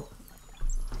 Cool.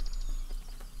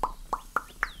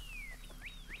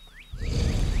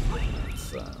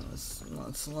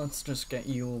 Let's just get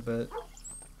you a little bit.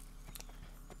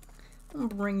 I'll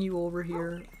bring you over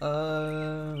here.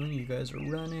 You guys are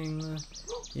running.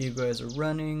 You guys are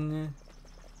running.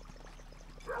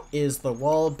 Is the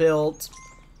wall built?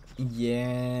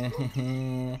 Yeah.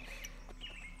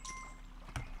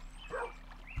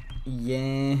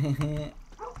 Yeah.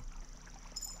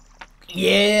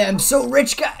 Yeah, I'm so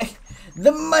rich, guy.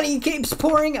 The money keeps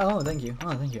pouring. Oh, thank you.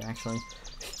 Oh, thank you, actually.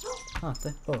 Oh,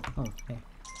 hey.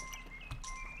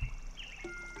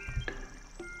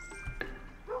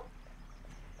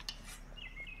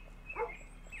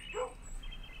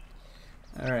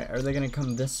 Alright, are they gonna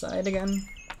come this side again?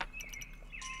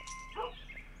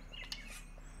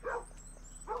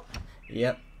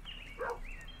 Yep.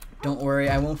 Don't worry,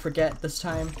 I won't forget this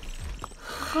time.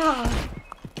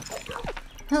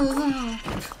 Hello.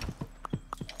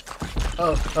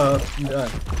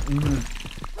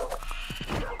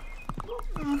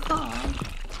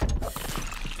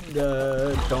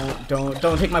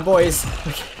 Don't take my boys.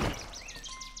 Okay.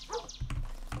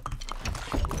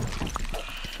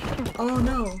 Oh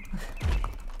no.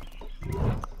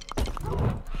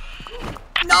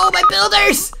 No, my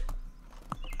builders!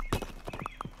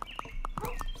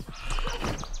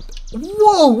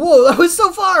 Whoa, that was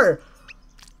so far!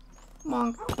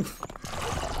 Monk.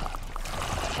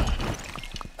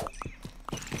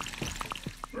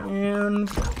 And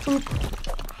boop.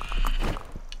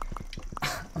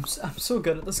 I'm so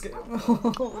good at this game.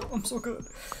 I'm so good.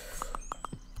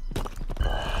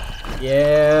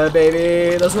 Yeah,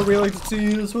 baby. That's what we like to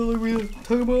see. That's what we like to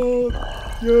talk about.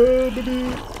 Yeah,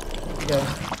 baby. Okay.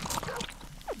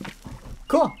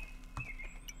 Cool.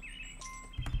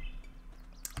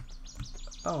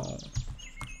 Oh.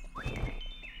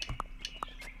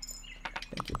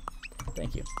 Thank you.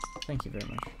 Thank you. Thank you very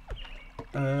much.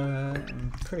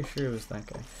 I'm pretty sure it was that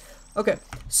guy. Okay,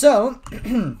 so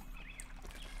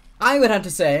I would have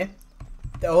to say,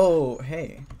 oh,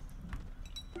 hey.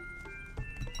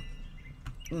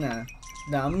 Nah,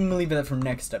 I'm gonna leave that for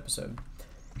next episode.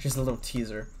 Just a little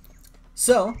teaser.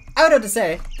 So, I would have to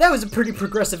say, that was a pretty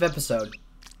progressive episode.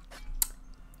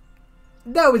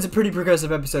 That was a pretty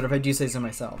progressive episode, if I do say so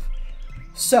myself.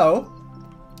 So,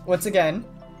 once again,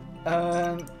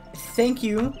 thank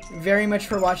you very much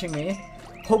for watching me.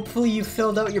 Hopefully you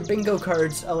filled out your bingo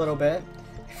cards a little bit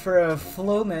for a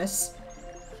Flowmas.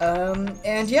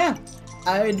 And yeah,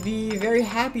 I'd be very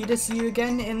happy to see you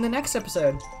again in the next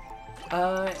episode.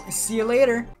 See you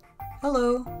later.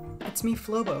 Hello, it's me,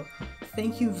 Flobo.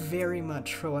 Thank you very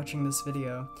much for watching this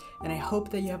video, and I hope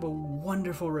that you have a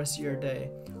wonderful rest of your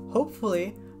day.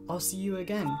 Hopefully, I'll see you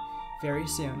again very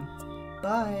soon.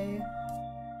 Bye!